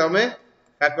देन कि तमे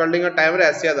फैकल्टी का टाइम रे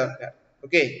आसिया दरकार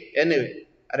ओके एनीवे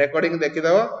रिकॉर्डिंग देखि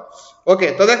दो ओके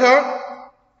तो देखो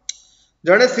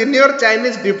जने सीनियर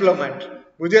चाइनीज डिप्लोमेट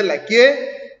बुझेला किए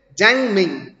जांग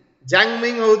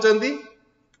मिंग होचंदी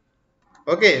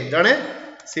ओके जने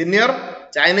सीनियर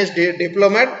चाइनीज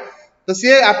डिप्लोमेट तो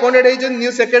सी अपॉइंटेड है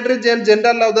new secretary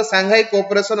general of the Shanghai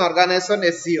cooperation organisation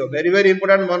SCO very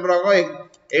important मन रखो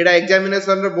एडा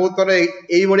एग्जामिनेशन रे बहुत तरह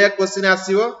एई बढ़िया क्वेश्चन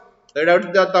आसीबो तो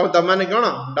एडा तमाने कोन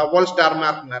डबल स्टार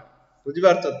मार्क बुझि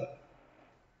पारछ तो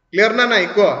क्लियर ना नहीं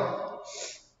को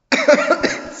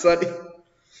सॉरी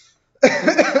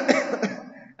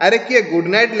अरे किए गुड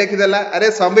नाइट लिखि देला अरे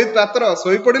संबित पात्र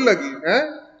सोई पडिल कि हैं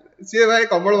सी भाई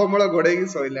कमल कमल घोड़े की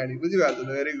सोइलाणी बुझि पारछ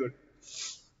वेरी गुड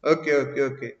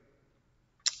ओके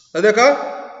तो देखो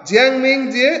जियांग मिंग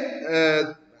जे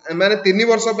माने 3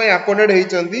 वर्ष पय अपॉइंटेड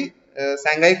हेचंदी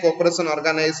सांघाई कोऑपरेशन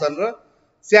ऑर्गेनाइजेशन रो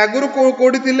से आगुरु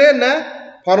कोडी थिले ना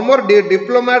farmer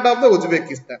diplomat of the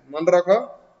Uzbekistan मन रखो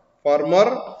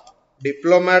farmer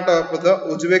diplomat of the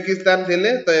Uzbekistan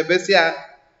थिले तो एबे से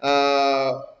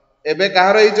एबे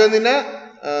कहार हेचंदी ना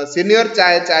सीनियर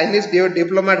चाइनीज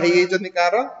डिप्लोमेट हे हेचंदी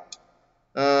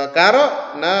कार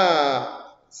ना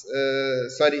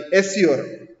सॉरी एससीओ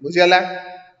बुझियाला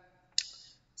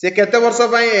से केते वर्ष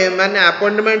पय माने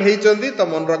अपॉइंटमेंट हेचंदी तो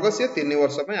मन रखो से 3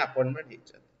 वर्ष पय अपॉइंटमेंट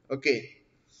हेचंदी ओके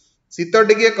शीत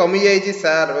टिके कमी जाइछि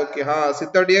सर ओके हां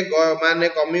शीत टिके माने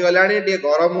कमी गलाणी टिके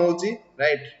गरम होउछि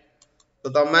राइट तो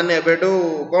तम माने एबेटू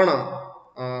कोन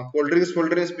कोल्ड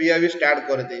ड्रिंक्स पिया भी स्टार्ट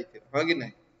कर देइथे हां कि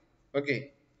नहीं ओके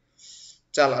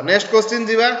चलो नेक्स्ट क्वेश्चन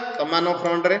जीवा तमान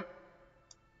फ्रंट रे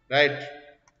राइट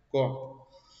को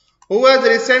who was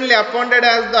recently appointed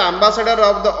as the ambassador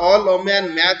of the all women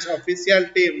match official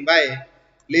team by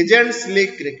Legends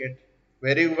League Cricket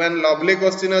very one lovely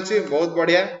question अछि बहुत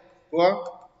बढ़िया को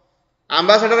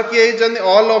ambassador किए हिचंदी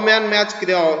all women match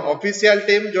official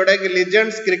team जोडा कि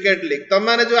Legends Cricket League तम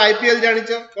माने जो IPL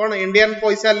जानिचो कोन इंडियन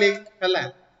पैसा लीग हला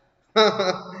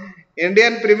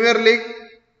इंडियन प्रीमियर लीग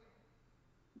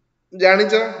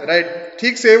जानिच राइट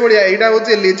ठीक से बढ़िया एटा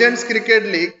होचे लीजेंड्स क्रिकेट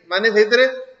लीग माने सेतरे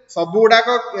सब गुडाक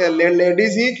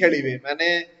लेडीज ही खेलिबे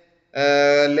माने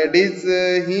लेडीज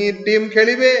ही टीम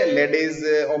खेलिबे लेडीज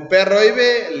अंपायर रहिबे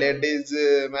लेडीज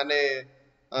माने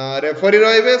रेफरी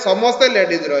रहिबे समस्त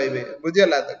लेडीज रहिबे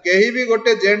बुझियला त केही भी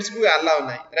गोटे जेंट्स को अलाउ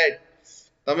नाही राइट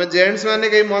तमे जेंट्स माने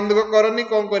केही मन दुख करनी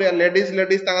कोन करिया लेडीज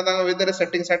लेडीज तांगा भीतर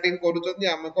सेटिंग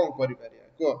करूचंती हम कोन करि पारिया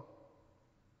को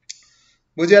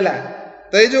बुझियला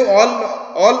तो ये जो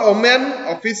ऑल वोमेन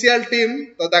ऑफिशियल टीम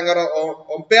तो तांगर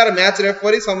अंपायर मैच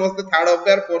रेफरी समस्त थर्ड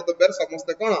अंपायर फोर्थ अंपायर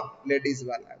समस्त कोन लेडीज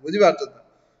वाला बुझि पारछ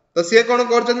तो से कोन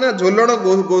करछन ना झोलण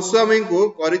गोस्वामी को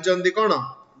करिचंदी कोन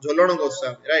झोलण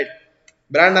गोस्वामी राइट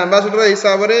ब्रांड एम्बेसडर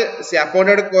हिसाब रे से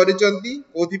अपॉइंटेड करिचंदी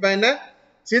कोथि पाइ ना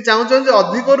से चाहुचन जे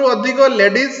अधिक रु अधिक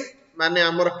लेडीज माने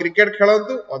हमर क्रिकेट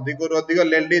खेलंतु अधिक रु अधिक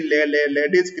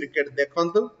लेडीज क्रिकेट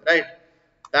देखंतु राइट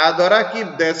ता द्वारा कि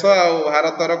देश आ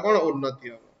भारतर कोन उन्नति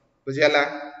हो बुझियला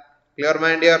क्लियर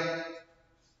माइंड यार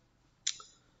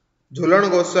झुलन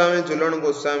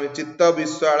गोस्वामी चित्त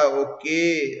विश्वाल ओके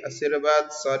आशीर्वाद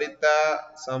सरिता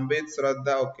संबित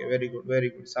श्रद्धा ओके वेरी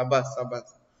गुड शाबाश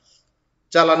शाबाश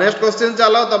चलो नेक्स्ट क्वेश्चन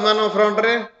चलो तमान फ्रंट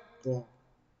रे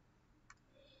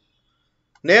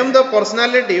name the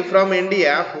personality from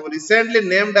India who recently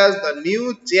named as the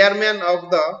new chairman of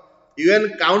the UN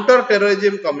counter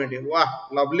terrorism committee वाह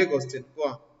लवली क्वेश्चन को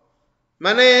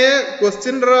माने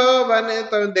क्वेश्चन रो माने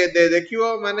तमे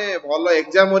देखियो माने भलो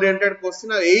एग्जाम ओरिएंटेड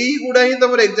क्वेश्चन एई गुडा ही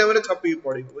तमर एग्जाम रे छपी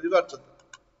पड़ी बुझि पारछ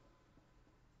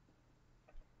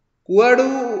कुआडू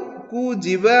कु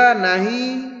जीवा नाही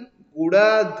गुडा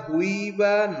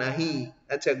धुईबा नाही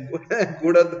अच्छा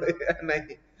गुडा धुईबा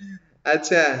नाही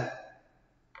अच्छा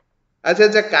अच्छा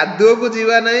अच्छा कादुओ को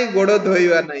जीवा नाही गोड़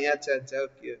धोईबा नाही अच्छा अच्छा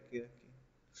okay okay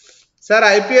Sir,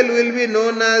 IPL will be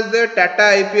known as the Tata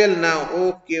IPL now.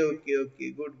 Okay.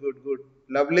 Good.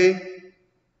 Lovely.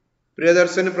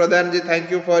 Priyadarshini Pradhan ji,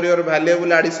 thank you for your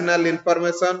valuable additional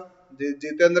information.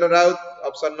 Jitendra Raut,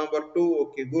 option number 2.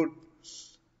 Okay, good.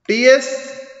 TS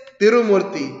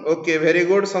Tirumurti. Okay, very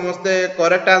good. Samaste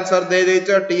correct answer de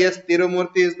decho. TS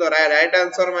Tirumurti is the right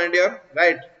answer, my dear.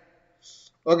 Right.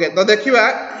 Okay, तो देखिवा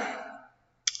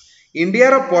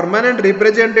India row permanent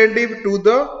representative to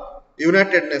the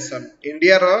United nation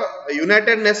India row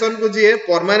United nation को जी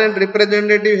permanent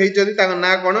representative हेचदी ताका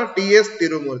ना कोन TS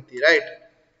Tirumurti right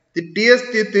TS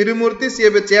Tirumurti से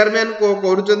बे chairman को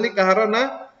करूचंदी कहारो ना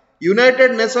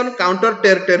United nation counter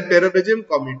terrorism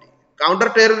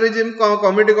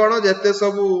committee कोन जते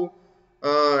सब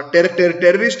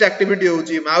टेररिस्ट एक्टिविटी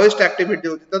होची माओइस्ट एक्टिविटी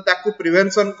होची तो ताकू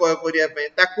प्रिवेंशन करिया पई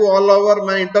ताकू ऑल ओवर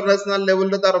माने इंटरनेशनल लेवल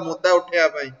रे तार मुद्दा उठाया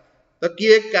पई तो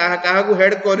किए काहा को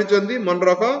हेड करिचंदी मन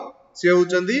रखो से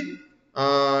होचंदी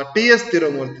टीएस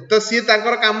तिरुमूर्ति तो सी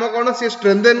ताकर काम कोन सी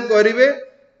स्ट्रेंथन करिवे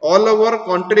ऑल ओवर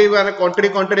कंट्री माने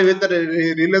कंट्री भीतर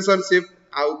रिलेशनशिप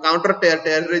आ काउंटर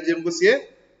टेररिज्म को सी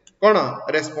कोन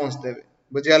रेस्पॉन्स देबे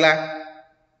बुझियाला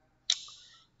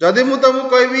जदि मु तुमको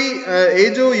कहबी ए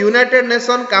जो United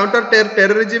nation counter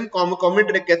terrorism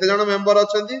committee रे केते जण मेंबर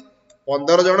अछंती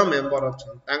 15 जण मेंबर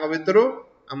अछन तांग भितरु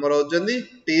हमर होचंदी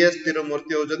TS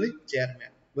Tirumurti होचंदी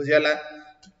chairman बुझियाला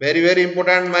very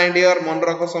important mind your मन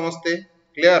रखो समझते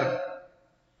क्लियर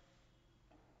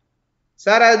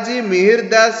सर आज मिहिर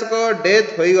दास को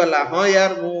डेथ होई गला हां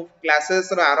यार मु क्लासेस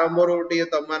रो आरंभ रो टिए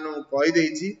तमानु कहि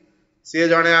देछि से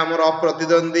जने हमर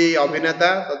अप्रतिद्वंदी अभिनेता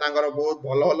तो तांकर बहुत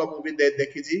भलो भलो मूवी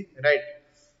देखि छी राइट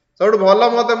सब भलो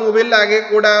मते मूवी लागे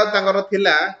कोडा तांकर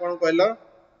थिला कोन कहलो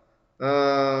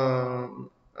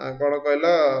कोन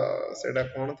कहलो सेटा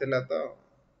कोन थिला तो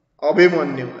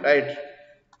अभिमन्यु राइट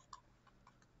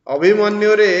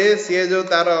अभिमन्यु रे सी जो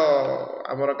तार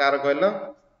हमर कार कहलो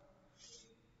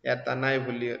यार ता नाइ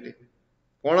भूली गली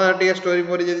कोन टिके स्टोरी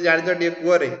मोरी जदी जानि छ टिके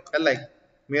कुआ रे हलाई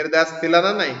मेर दास थिला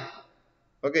ना नाही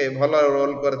ओके भलो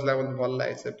रोल करथला मत भल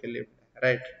लागे से फिल्म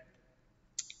राइट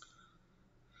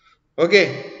ओके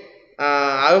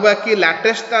आ बाकी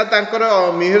लेटेस्ट तांकर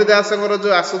मिहिर दास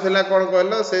जो आसुथिला कोन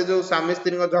कहलो से जो स्वामी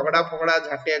स्त्री को झगड़ा फगड़ा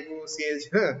झाटिया को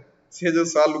से जो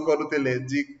सॉल्व करूथिले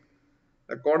जी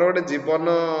कोन गोटे जीवन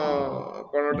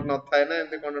कोन गोटे न थाए ना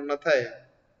एते कोन न थाए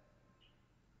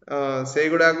से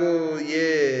गुडा को ये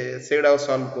से गुडा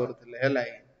सॉल्व करथिले हला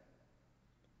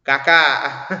काका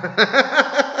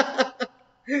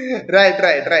राइट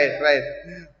राइट राइट राइट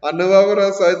अनुभव रो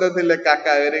सहित थिले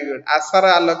काका वेरी गुड आशर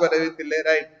आलोक रे भी थिले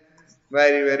right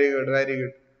very very good very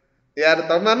good यार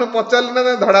तमानु पचल ना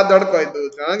धड़ा धड़ कहि दउ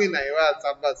छ कि नाही वाह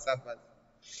शाबाश शाबाश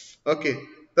ओके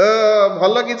तो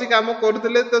भल किछि काम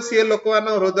करथिले तो सिए लोक मान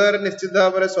हृदय रे निश्चित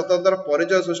भाव रे स्वतंत्र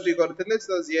परिचय सृष्टि करथिले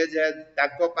तो जिए जे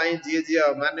ताको पई जिए जिए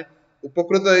माने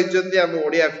उपकृत होइचंती हम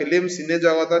ओडिया फिल्म सिने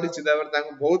जगत निश्चित भाव रे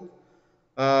ताको बहुत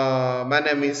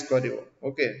माने मिस करिवो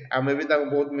ओके आमे भी ताको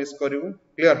बहुत miss करिवो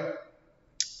clear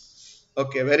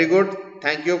okay very good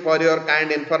thank you for your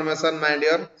kind information my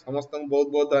dear समस्त को बहुत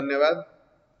बहुत धन्यवाद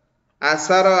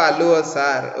आशार आलुओ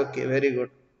सार ओके वेरी गुड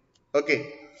ओके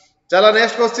चलो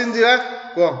नेक्स्ट क्वेश्चन जीवा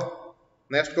को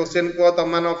नेक्स्ट क्वेश्चन को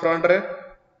तमनो फ्रंट रे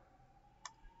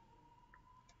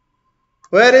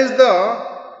where is the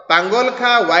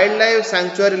पांगोलखा wild life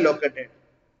sanctuary located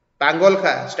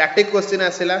पांगोलखा static question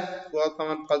आसिला को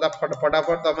तमन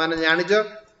फटाफट तमने जानिजो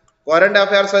करंट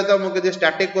अफेयर सहित मु कि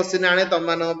स्टैटिक क्वेश्चन आने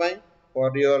तमनो पई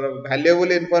for your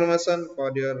valuable information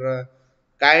for your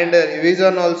kind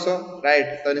revision also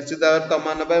right तो निश्चित भाव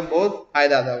तमन पई बहुत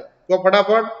फायदा दब को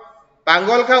फटाफट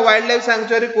पांगोलखा वाइल्ड लाइफ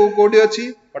सैंक्चुअरी को कोडी अछि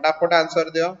फटाफट आंसर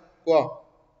दियो को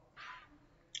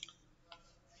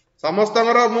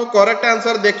समस्तଙ୍କର मु करेक्ट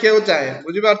आंसर देखियो चाहे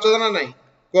बुझी पारछो ना नहीं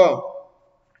को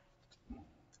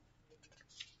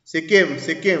सिक्किम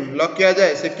सिक्किम लॉक किया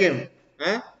जाए सिक्किम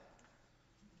हैं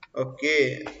ओके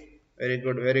वेरी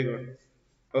गुड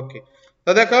ओके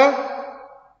तो देखो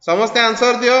समस्त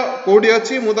आंसर दियो कोडी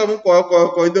अछि मु तुम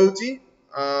कहि दउची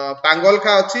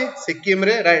पांगोलखा अछि सिक्किम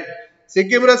रे राइट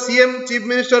सिक्किम रो सीएम चीफ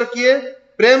मिनिस्टर किए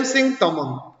प्रेम सिंह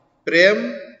तमंग प्रेम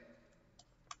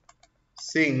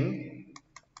सिंह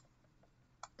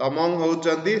तमंग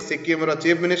होउचंदी सिक्किम रो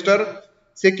चीफ मिनिस्टर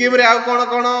सिक्किम रे आ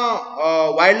कोन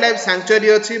वाइल्ड लाइफ सैंक्चुअरी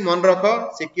अछि मन रखो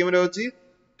सिक्किम रे होची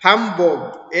फामबोंग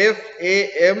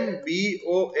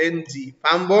FAMBONG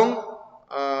फामबोंग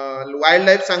वाइल्ड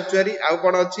लाइफ सैंक्चुअरी आ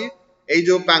कोन अछि एई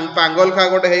जो पांगोलखा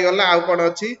गोटे हे गला आ कोन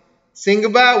अछि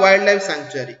सिंगबा wild life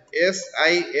sanctuary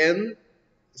SIN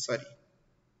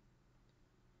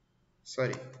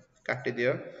sorry काटी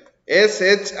दियो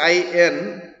SHINGBA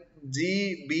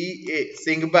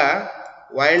सिंगबा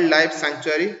वाइल्ड लाइफ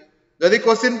सैंक्चुअरी जदि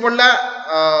क्वेश्चन पड़ला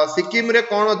सिक्किम रे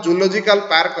कोन जूलॉजिकल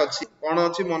पार्क अछि कोन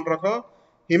अछि मन रखो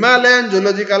हिमालयन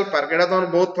जूलॉजिकल पार्क एटा तुम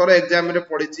बहुत थोर एग्जाम रे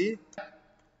पढिची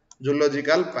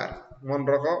जूलॉजिकल पार्क मन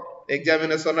रखो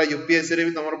एग्जामिनेशन रा यूपीएससी रे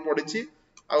भी तुम पढिची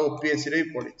आ ओपीएससी रे भी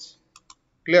पढिची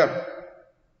clear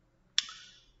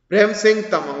Prem Singh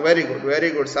Tamang very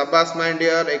good शाबाश माय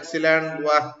डियर एक्सीलेंट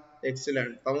वाह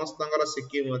एक्सीलेंट समस्तंगर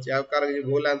सिक्किम अछि आ कार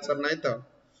भूल आंसर नाही तो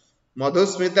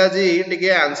मधुस्मिता जी टिके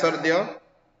आंसर दियो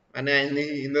माने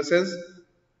in the sense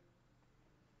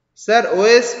sir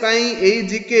OS pi A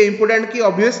GK important की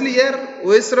ऑब्वियसली यार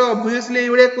ओएस रो obviously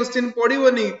एबडे question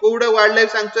पडिबोनी कोउडा wild life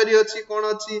sanctuary अछि कोन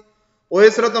अछि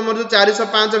ओएस रो तमर जो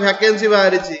 405 वैकेंसी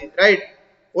बाहरी छी राइट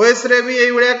ओएस रे भी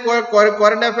एबडे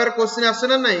करंट अफेयर क्वेश्चन आसे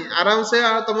ना नहीं आराम से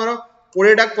तमरो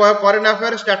 20 टा करंट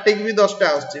अफेयर स्टैटिक भी 10 टा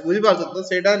आछि बुझि पारछ तो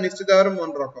सेटा निश्चित भाव मन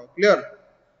रखो क्लियर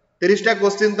 30 टा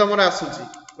क्वेश्चन तमर आसुची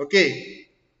ओके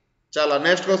चलो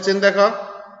नेक्स्ट क्वेश्चन देखो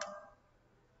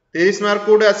 30 मार्क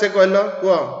कोड आसे कहलो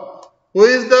को who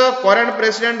is the current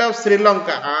president of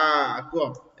Sri Lanka हां को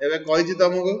एबे कहि छी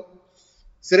तुमको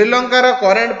श्रीलंका रो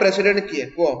करंट प्रेसिडेंट किए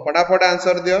को फटाफट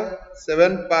आंसर दियो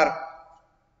 7 park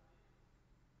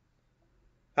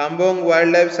हाम्बोंग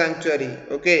wild life sanctuary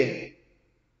okay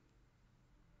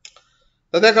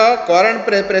तो देखो करंट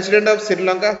प्रेसिडेंट ऑफ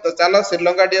श्रीलंका तो चलो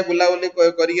श्रीलंका टिए बुला बुली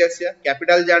करी आसिया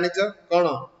कैपिटल जानिचो कोन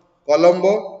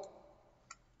कोलंबो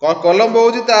कोलंबो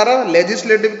होजी तार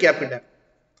लेजिस्लेटिव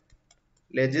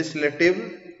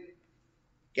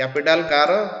कैपिटल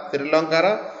कार श्रीलंका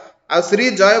रो आ श्री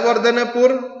जयवर्धनपुर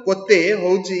कोते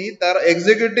होची तार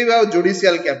एग्जीक्यूटिव आ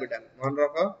जुडिशियल कैपिटल मन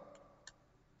रखो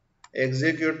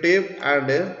executive and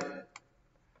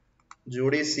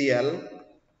judicial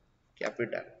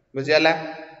capital बुझियाला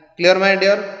clear my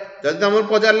dear जदि हमर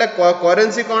पजारले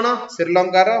करेंसी कोन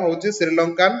श्रीलंका रो होची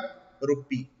श्रीलंकन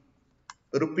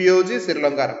रुपी होची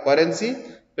श्रीलंका रो करेंसी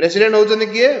प्रेसिडेंट होचनी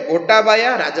किए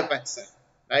Gotabaya Rajapaksa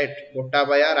right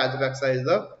Gotabaya Rajapaksa is the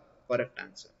correct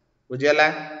answer बुझियाला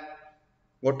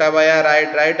Gotabaya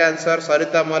right answer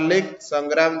सरिता मल्लिक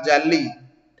संग्राम जाली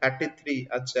 33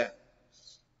 अच्छा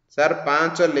सर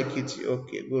 5 लिखी छी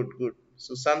ओके गुड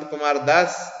सुशांत कुमार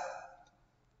दास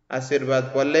आशीर्वाद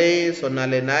पल्ले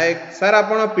सोनाली नायक सर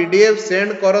आपण पीडीएफ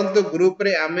सेंड करंतु ग्रुप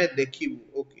रे आमे देखिबू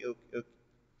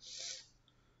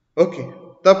ओके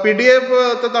तो पीडीएफ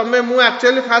तो तमे मु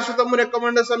एक्चुअली फास्ट तो मु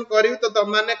रिकमेंडेशन करी तो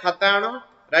तम माने खाता आनो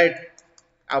राइट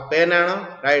आ पेन आनो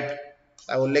राइट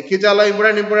ଆଉ ଲେଖି ଚାଲ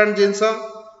ଇମ୍पोର୍ଟାଣ୍ଟ ଜିନିଷ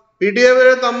पीडीएफ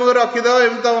रे तुमको रखिदो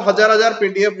एम तुम हजार हजार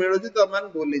पीडीएफ मिलुची तुम मान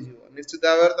भूली जीवो निश्चित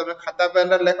भाव में तुम खाता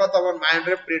पेन रे लेख तुम माइंड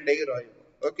रे print हेकी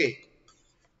रहइबो okay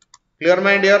clear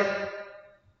my dear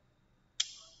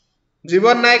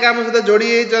जीवन नायक आम सहित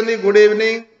जोड़ी होइचंदी good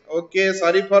evening okay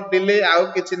sorry for delay आउ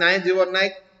किछि नाही जीवन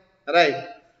नायक राइट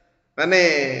माने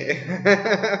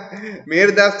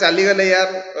मीर दास चली गले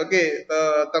यार ओके तो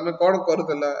तमे कोन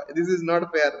करूतला दिस इज नॉट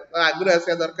फेयर तो आगु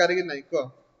आसिया दरकार कि नाही को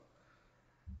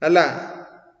हला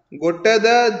गोटा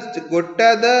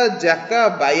द जाका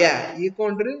बाया ये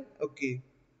कौन रे okay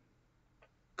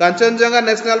Kanchenjunga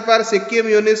national park Sikkim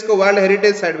UNESCO world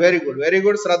heritage site very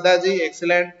good Shraddha ji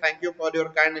excellent thank you for your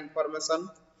kind information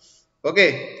okay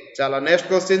चलो नेक्स्ट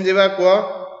क्वेश्चन जीवा को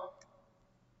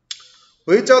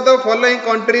which of the following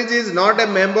countries is not a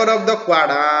member of the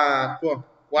quad को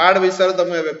quad विषय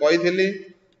तुम एबे कहिथिली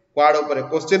quad ऊपर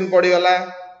question पड़ी गला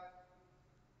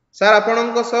सर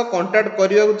आपनको सह कांटेक्ट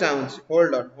करिया को चाहूची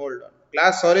hold on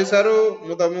class sorry sir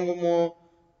मु तुमको मो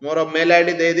मोर मेल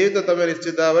आईडी दे दी तो तुम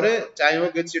निश्चित भाव में चाहिए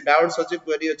किसी डाउट्स अच्छी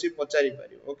क्वेरी अच्छी पचारि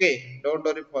पारियो okay don't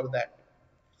worry for that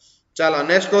चलो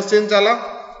नेक्स्ट क्वेश्चन चलो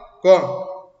को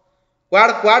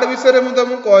क्वाड क्वाड विषय रे मु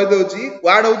तुमको कहि दोची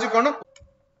क्वाड होची कोन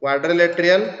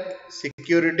क्वाड्रिलेटरल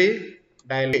सिक्योरिटी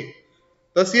डायलॉग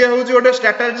तो सी होची गोटे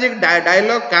स्ट्रेटेजिक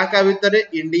डायलॉग का भीतर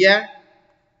इंडिया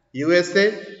यूएसए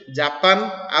जापान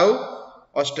आउ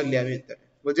ऑस्ट्रेलिया भीतर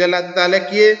बुझेला ताले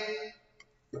किए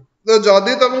तो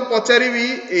जदि तुम पचारि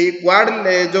क्वाड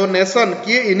जो नेशन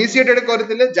किए इनिशिएटेड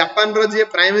करथिले जापान रो जे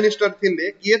प्राइम मिनिस्टर थिले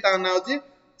किए ता ना होची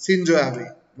शिंजो आबे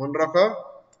मन रख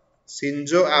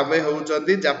शिंजो आबे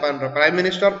होउचंदी जापान रो prime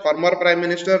minister former prime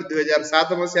minister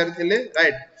 2007 मसिया रे थिले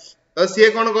राइट तो सी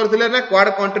कोन करथिले ना क्वाड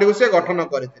कंट्री को से गठन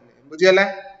करथिले बुझियला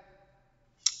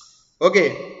ओके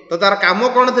तो तार काम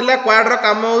कोन थिला क्वाड रो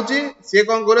काम होची से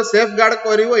कोन करे safe guard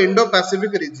करिवो Indo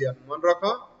Pacific region मन रख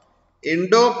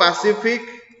इंडो पैसिफिक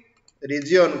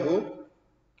रीजन को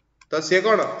तो सी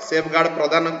कौन सेफ गार्ड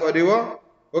प्रदान करिवो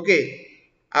ओके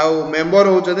आउ मेंबर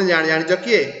होचते जान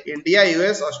किए India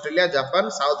US Australia Japan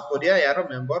south Korea यार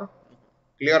मेंबर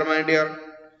क्लियर माय डियर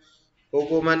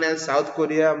को माने south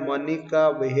Korea Manika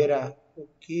Behera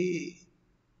okay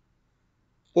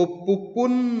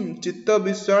पुपुन चित्त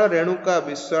Vishwal Renuka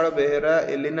Vishwal Behera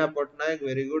Elina Patnaik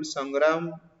very good संग्राम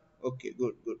okay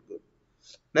good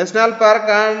national park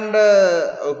and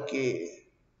okay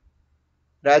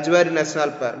राजवारी national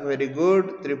park very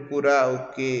good Tripura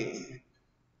okay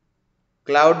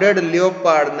clouded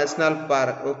leopard national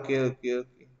park okay okay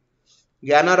okay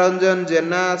Gyanranjan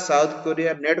Jena south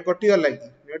Korea net कटि गला कि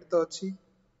net तो अछि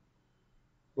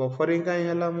buffering काई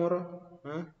हला मोर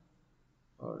हां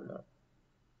hold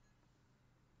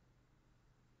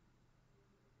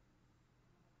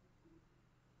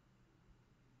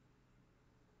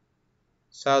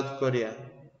south Korea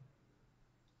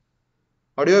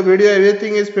audio video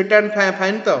everything is fit and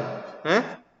fine तो हैं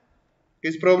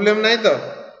किस प्रॉब्लम नहीं तो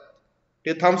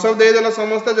टे थम्स अप दे देला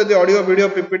समस्त जदी audio video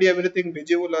PPT everything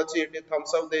visible अछि टे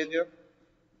थम्स अप दे दियो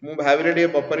मु भाबिरे टे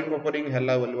बफरिंग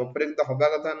हला बोली बफरिंग तो हबा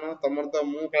कथा न तमर तो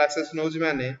मु क्लासेस नोज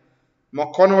माने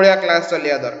मक्खन भलिया क्लास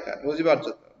चलिया दरकार बुझि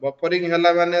पारछ बफरिंग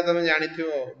हला माने तुम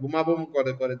जानिथियो बुमा बुम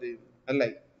करे दे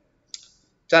हला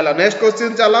चलो नेक्स्ट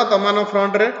क्वेश्चन चलो तमानो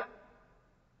फ्रंट रे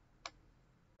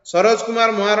सरोज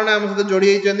कुमार महाराणा हम सहित जोड़ी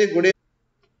होइचंदी गुड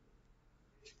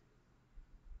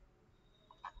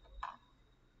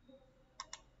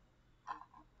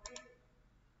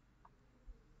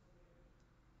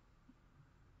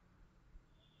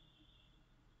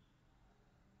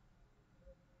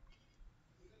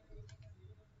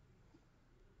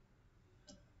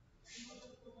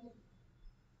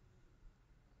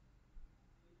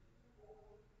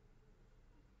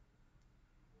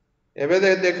एबे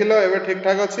देखिलो एबे ठीक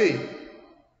ठाक अछि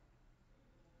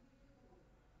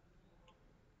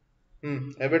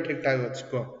एबे ठीक ठाक अछि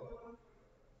को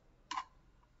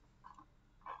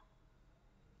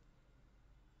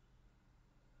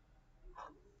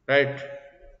राइट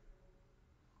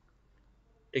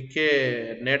टिके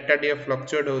नेट टा टिके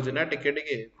फ्लक्चुएट होउछि ना टिके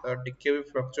तो टिके भी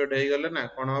फ्लक्चुएट हे गले ना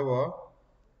कोन हबो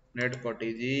नेट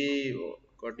कटी जी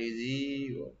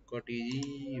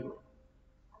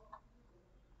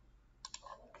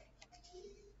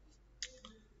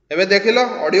एबे देखिलो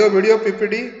audio video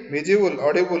PPT visible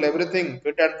Audible everything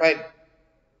fit and fine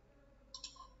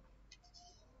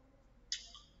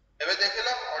एबे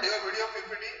देखिलो audio video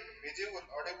PPT visible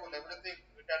Audible everything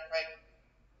fit and fine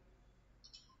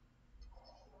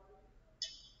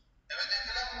एबे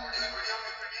देखिलो audio video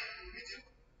PPT visible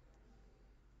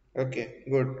okay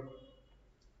good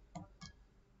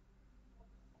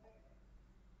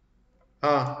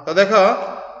हाँ तो देखो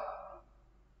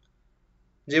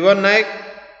जीवन नायक,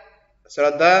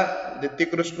 श्रद्धा, दीप्ति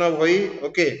कृष्ण भोई,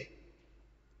 ओके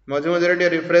मझे मझे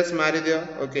रिफ्रेश मारी दियो,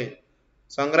 ओके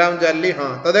संग्राम जाली।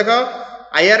 हाँ तो देख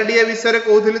आईआरडीए विषय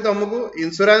कहूली तुमको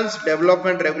इंश्योरेंस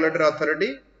डेवलपमेंट रेगुलेटरी अथॉरिटी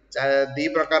दी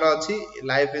प्रकार अच्छी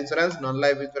life insurance non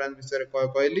life insurance विषय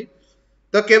कहली।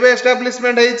 तो केबे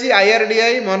एस्टाब्लिशमेंट होईची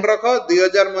आईआरडीआई मन रख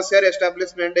 2000 मसिया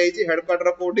एस्टाब्लिशमेंट होईची हेडक्वार्टर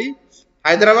कोठी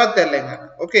Hyderabad Telangana,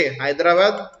 okay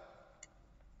Hyderabad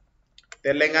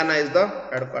Telangana is the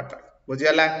headquarter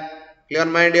बुझियाला clear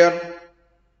my dear,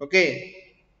 okay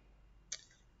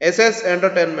SS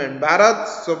entertainment Bharat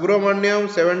Subramaniam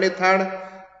 73rd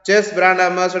chess brand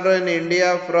ambassador in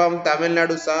India from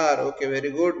Tamil Nadu sir, okay very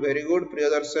good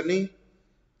Priyadarshini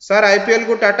sir IPL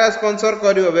को Tata sponsor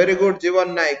करियो very good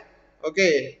जीवन नायक, ओके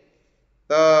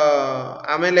तो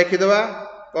आमे लिखिदवा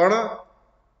कौन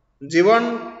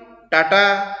जीवन टाटा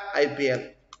आईपीएल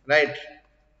राइट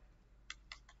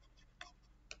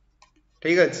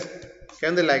ठीक अच्छे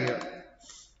केमती लगे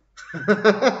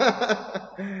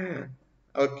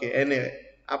okay anyway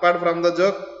apart from the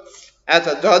joke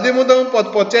अच्छा जदि मु तुम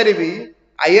पचारि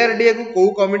आईआरडीए को कौ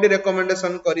कमिटी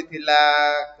रेकमेंडेशन करिथिला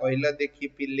कहला देखि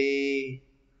पिले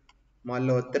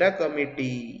Malhotra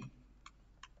committee,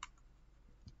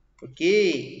 okay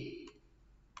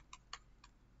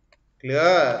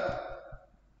clear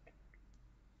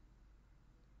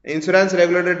insurance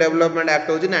regulatory development act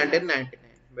होची 1999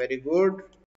 very good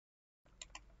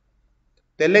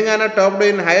Telangana topped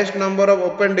in highest number of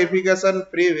open defecation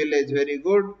free village very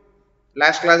good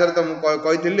last class रे तो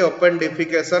कही ओपन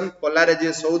डिफिकेशन कोलारे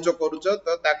जे शौच करूच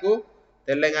तो ताकू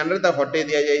तेलंगाना रे हटे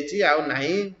दिया जाइए आउ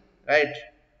नहीं राइट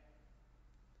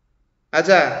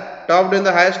अच्छा topped in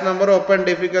the highest number of open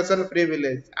defecation free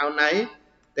village आउ नहीं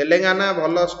तेलंगाना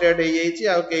भल स्टेट हो जाइए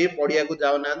आउ कहीं पड़िया को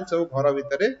जाऊ ना सब घर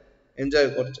भितर एंजॉय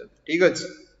कर ठीक अच्छे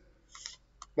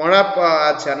पढ़ा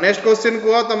अच्छा नेक्स्ट क्वेश्चन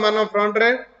कह तुम फ्रंट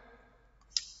रे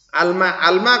आल्मा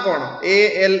आल्मा कौन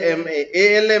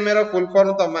एएलएम रो फुल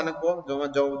फॉर्म तुम माने को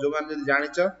जो माने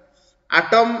जानिच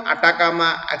atom Atacama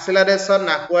acceleration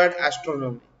acquired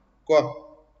astronomy को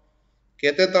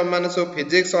केते तुम माने सब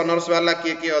फिजिक्स ऑनर्स वाला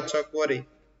किए अच्छा कोरी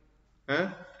हैं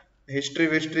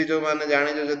हिस्ट्री जो माने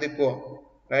जानिच जदी को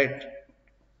right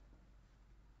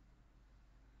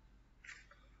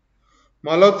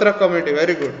Malhotra committee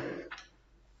very good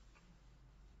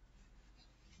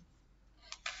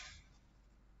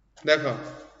देख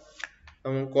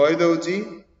तुम कही दउची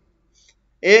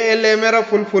एएलएम रो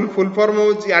फुल फॉर्म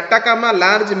होची अटाकामा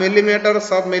लार्ज मिलीमीटर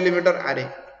सब मिलीमीटर आरे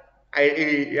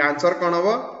आंसर कौन हम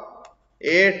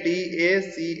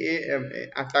ATACAMA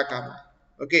Atacama,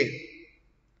 okay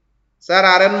sir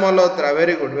RN Malhotra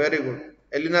very good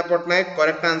Elina Patnaik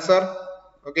correct answer,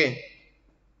 okay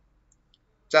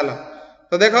चलो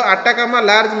तो देखो अटाकामा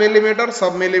लार्ज मिलीमीटर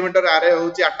सब मिलीमीटर आरे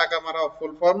होची अटाकामा रो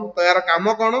फुल फॉर्म तो यार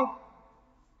काम कौन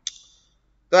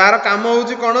तो यार काम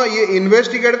होची कौन ये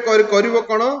इन्वेस्टिगेट करिवो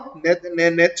कौन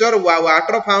nature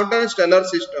water fountain stellar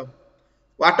system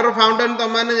water fountain तो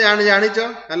माने जानिच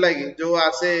हला कि जो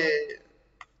आसे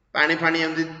पानी फानी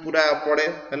एमती पूरा पड़े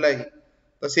हला कि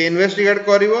तो से इन्वेस्टिगेट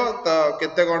करिवो तो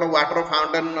केते कौन वाटर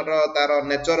फाउंटेन रो तार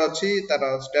नेचर अछि तार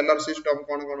स्टेलर सिस्टम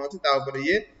कौन कौन अछि ता ऊपर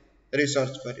ये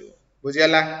research करिवो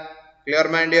बुझियाला clear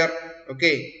my dear,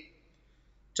 okay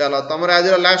चलो तमरा आज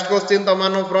लास्ट क्वेश्चन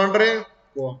तमानो फ्रंट रे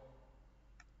को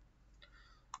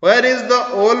Where is the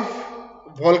Wolf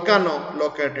volcano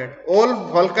located? Wolf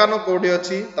volcano कोडी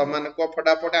अछि तमन को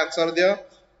फटाफट आंसर दियो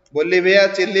Bolivia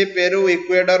chilli Peru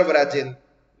Ecuador Brazil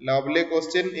lovely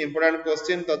question important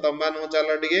question तो तमन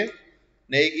चलो टिके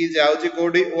नै की जाउची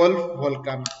कोडी वोल्फ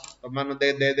वोल्कानो तमन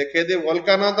देखे दे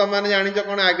वोल्कानो तमन जानि छ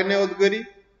कोन आग्नेय उद्गिरी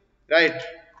राइट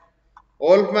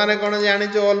वोल्फ माने कोन जानि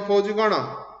छ वोल्फ होची कोन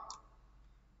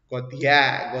गधिया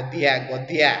गधिया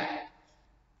गधिया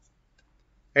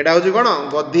एटा होची कोन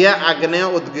गधिया आग्नेय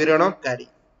उद्गिरणकारी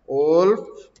वोल्फ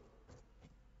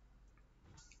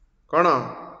कोन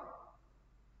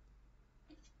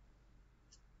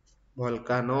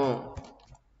वोल्कानो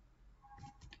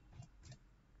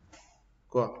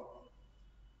को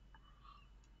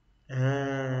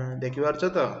देखि पारछ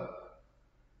तो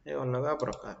ए अलगा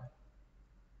प्रकार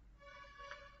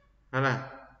है ना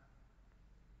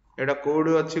एटा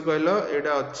कोडी अछि कहलो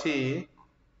एटा अछि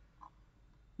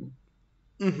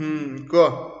को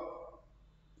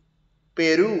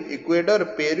Peru Ecuador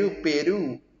Peru Peru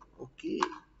okay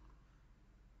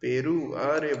Peru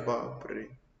अरे बाप रे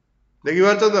देखि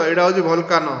पारछ तो एटा होची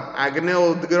वोल्कानो आग्नेय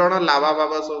उद्गिरण लावा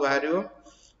बाबा सब बाहरियो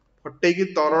फटे की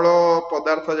तरल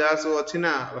पदार्थ जहा सब अछि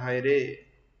ना भाई रे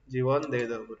जीवन दे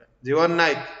दो पूरा जीवन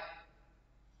नायक,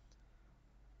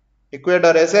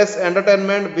 इक्वेडर एसएस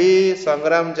एंटरटेनमेंट बी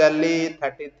संग्राम जाली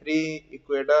 33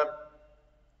 इक्वेडर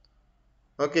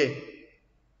ओके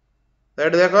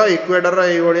एट देखो इक्वेडर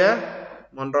यही भाया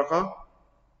मन रख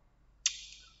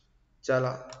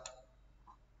चलो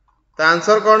तो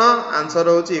आंसर कौन आंसर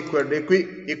हूँ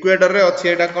इक्वेडर रे अच्छी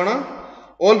एटा कौन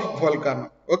ओल्फ वोल्कानो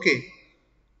ओके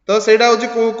तो सेटा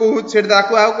हूँ सेटा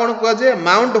आउ कौन कह जाए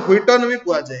माउंट व्हिटन भी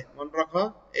कह जाए मन रख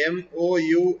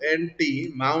MOUNT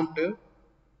माउंट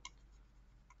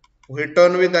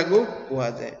व्हिटन भी ताकू कह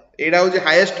जाए एटा हूँ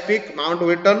highest pick mount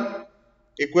Whitton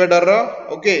Ecuador रो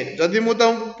ओके जदि मु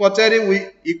तुमको पचारि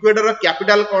इक्वेडर रो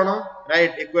कैपिटल कौन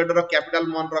राइट इक्वेडर रो कैपिटल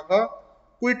मन रख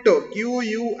क्विटो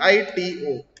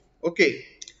QUITO ओके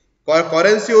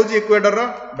करेंसी हूँ Ecuador row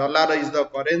dollar is the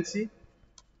currency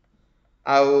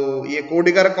आउ ये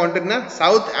कोडिकार कंट्री ना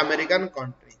south American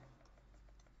country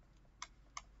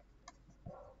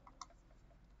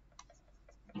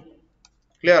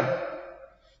clear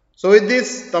so with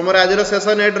this तमर आज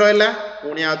सेशन 8 रहा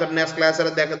पुणी आउ नेक्स्ट क्लास रे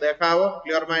देखा हो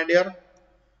clear my dear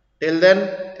till then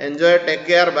enjoy take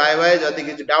care bye bye जदि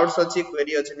किछि डाउट्स अछि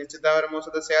क्वेरी अछि निश्चित भाव मो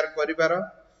सहित शेयर करि पारो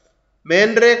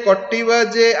मेन रे कटिबा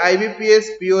जे आईबीपीएस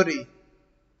पिओरी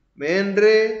मेन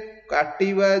रे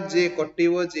काटिबा जे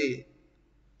कटिबो जे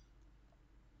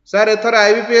सर एथर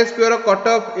आईबीपीएस पिओ रो कट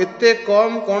ऑफ एते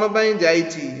कम कोन पई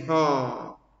जाईची हां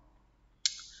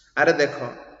अरे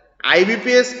देखो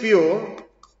आईबीपीएस पिओ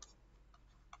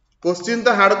क्वेश्चन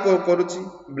तो हार्ड करूची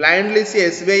ब्लाइंडली सी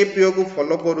एसबीआई पीओ को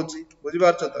फॉलो करूची बुझी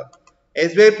पारछ तो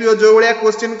एसबीआई पीओ जो भलिया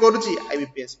क्वेश्चन करूची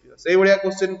आईबीपीएस पीओ सेही भलिया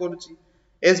क्वेश्चन करूची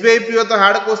एसबीआई पीओ तो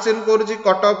हार्ड क्वेश्चन करूची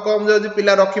कट ऑफ कम जो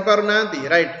पिला रखी पारु नांती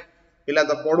राइट पिला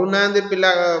तो पढु नांती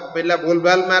पिला पिला भूल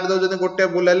भाल मार दो जने गोटे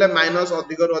भूल हेले माइनस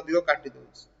अधिक रु अधिक काटी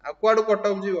दोछ आ कुआडू कट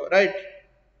ऑफ जीवो राइट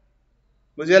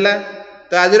बुझिला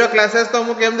तो आजिरो क्लासेस तो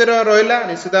मु केमदि रहिला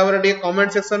निश्चित भाव रे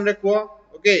कमेंट सेक्शन रे को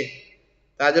ओके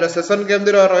आज सेशन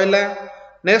केमती रहा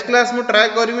नेक्स्ट क्लास मु ट्राए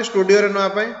करी स्टूडियो रे नवा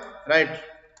पाई राइट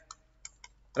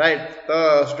राइट तो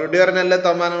स्टूडियो रे नेले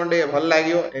तुम मान भल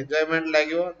लगे एंजॉयमेंट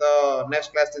लगे तो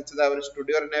नेक्स्ट क्लास निश्चित भाव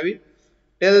स्टूडियो रे नेबी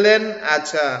टिल देन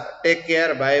अच्छा take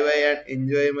care bye bye and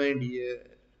enjoy my dear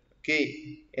okay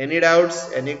any doubts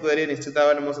any query निश्चित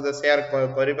भाव मो सहित शेयर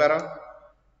करि पारो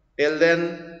टिल देन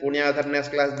पुणी आउ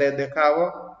नेक्स्ट क्लास देखा हो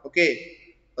ओके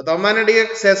तो तुम मैंने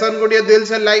सेशन को दिल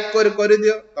से लाइक कर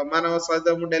दियो तुम सहित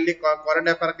मुझे डेली करंट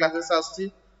अफेयर क्लासेस आसुची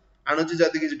आणुची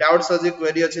जदि किसी डाउट्स अछि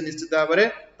क्वेरी अछि निश्चित भाव में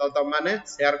तो तुम मैंने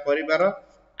शेयर करि पारो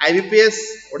आईबीपीएस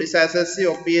ओडिशा एसएससी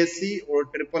ओपीएससी और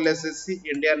ट्रिपल एसएससी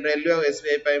इंडियन रेलवे और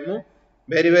एसबीआई पाई मु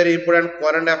very very important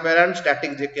current affair and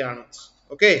static GK आणुची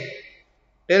okay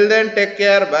till then take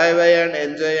care bye bye and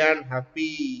enjoy and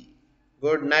happy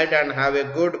good night and have a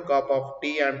good cup of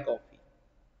T and coffee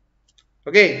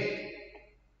okay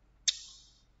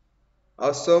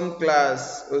awesome class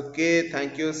okay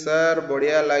thank you sir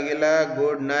बढ़िया लागिला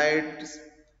good night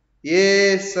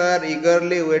yes sir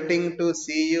eagerly waiting to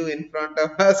see you in front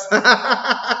of us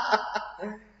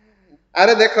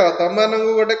अरे देखो तुम मानू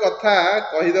गोटे कथा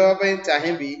कही दवा पई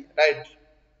चाहिबी राइट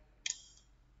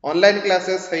ऑनलाइन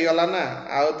क्लासेस हे गला ना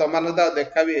आ तुम मानू तो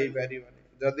देखा भी हे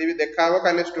परिबनी जदी भी देखा हो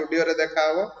खाली स्टूडियो रे देखा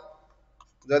हो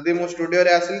जदी मु स्टूडियो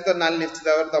रे आसिल तो नाल निश्चित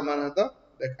भाव तुम मानू तो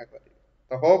देखा करी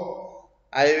तो hope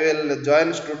I will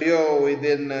join studio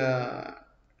within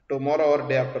tomorrow or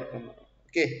day after tomorrow.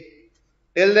 Okay.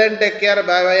 Till then, take care.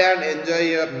 Bye bye and enjoy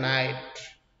your night.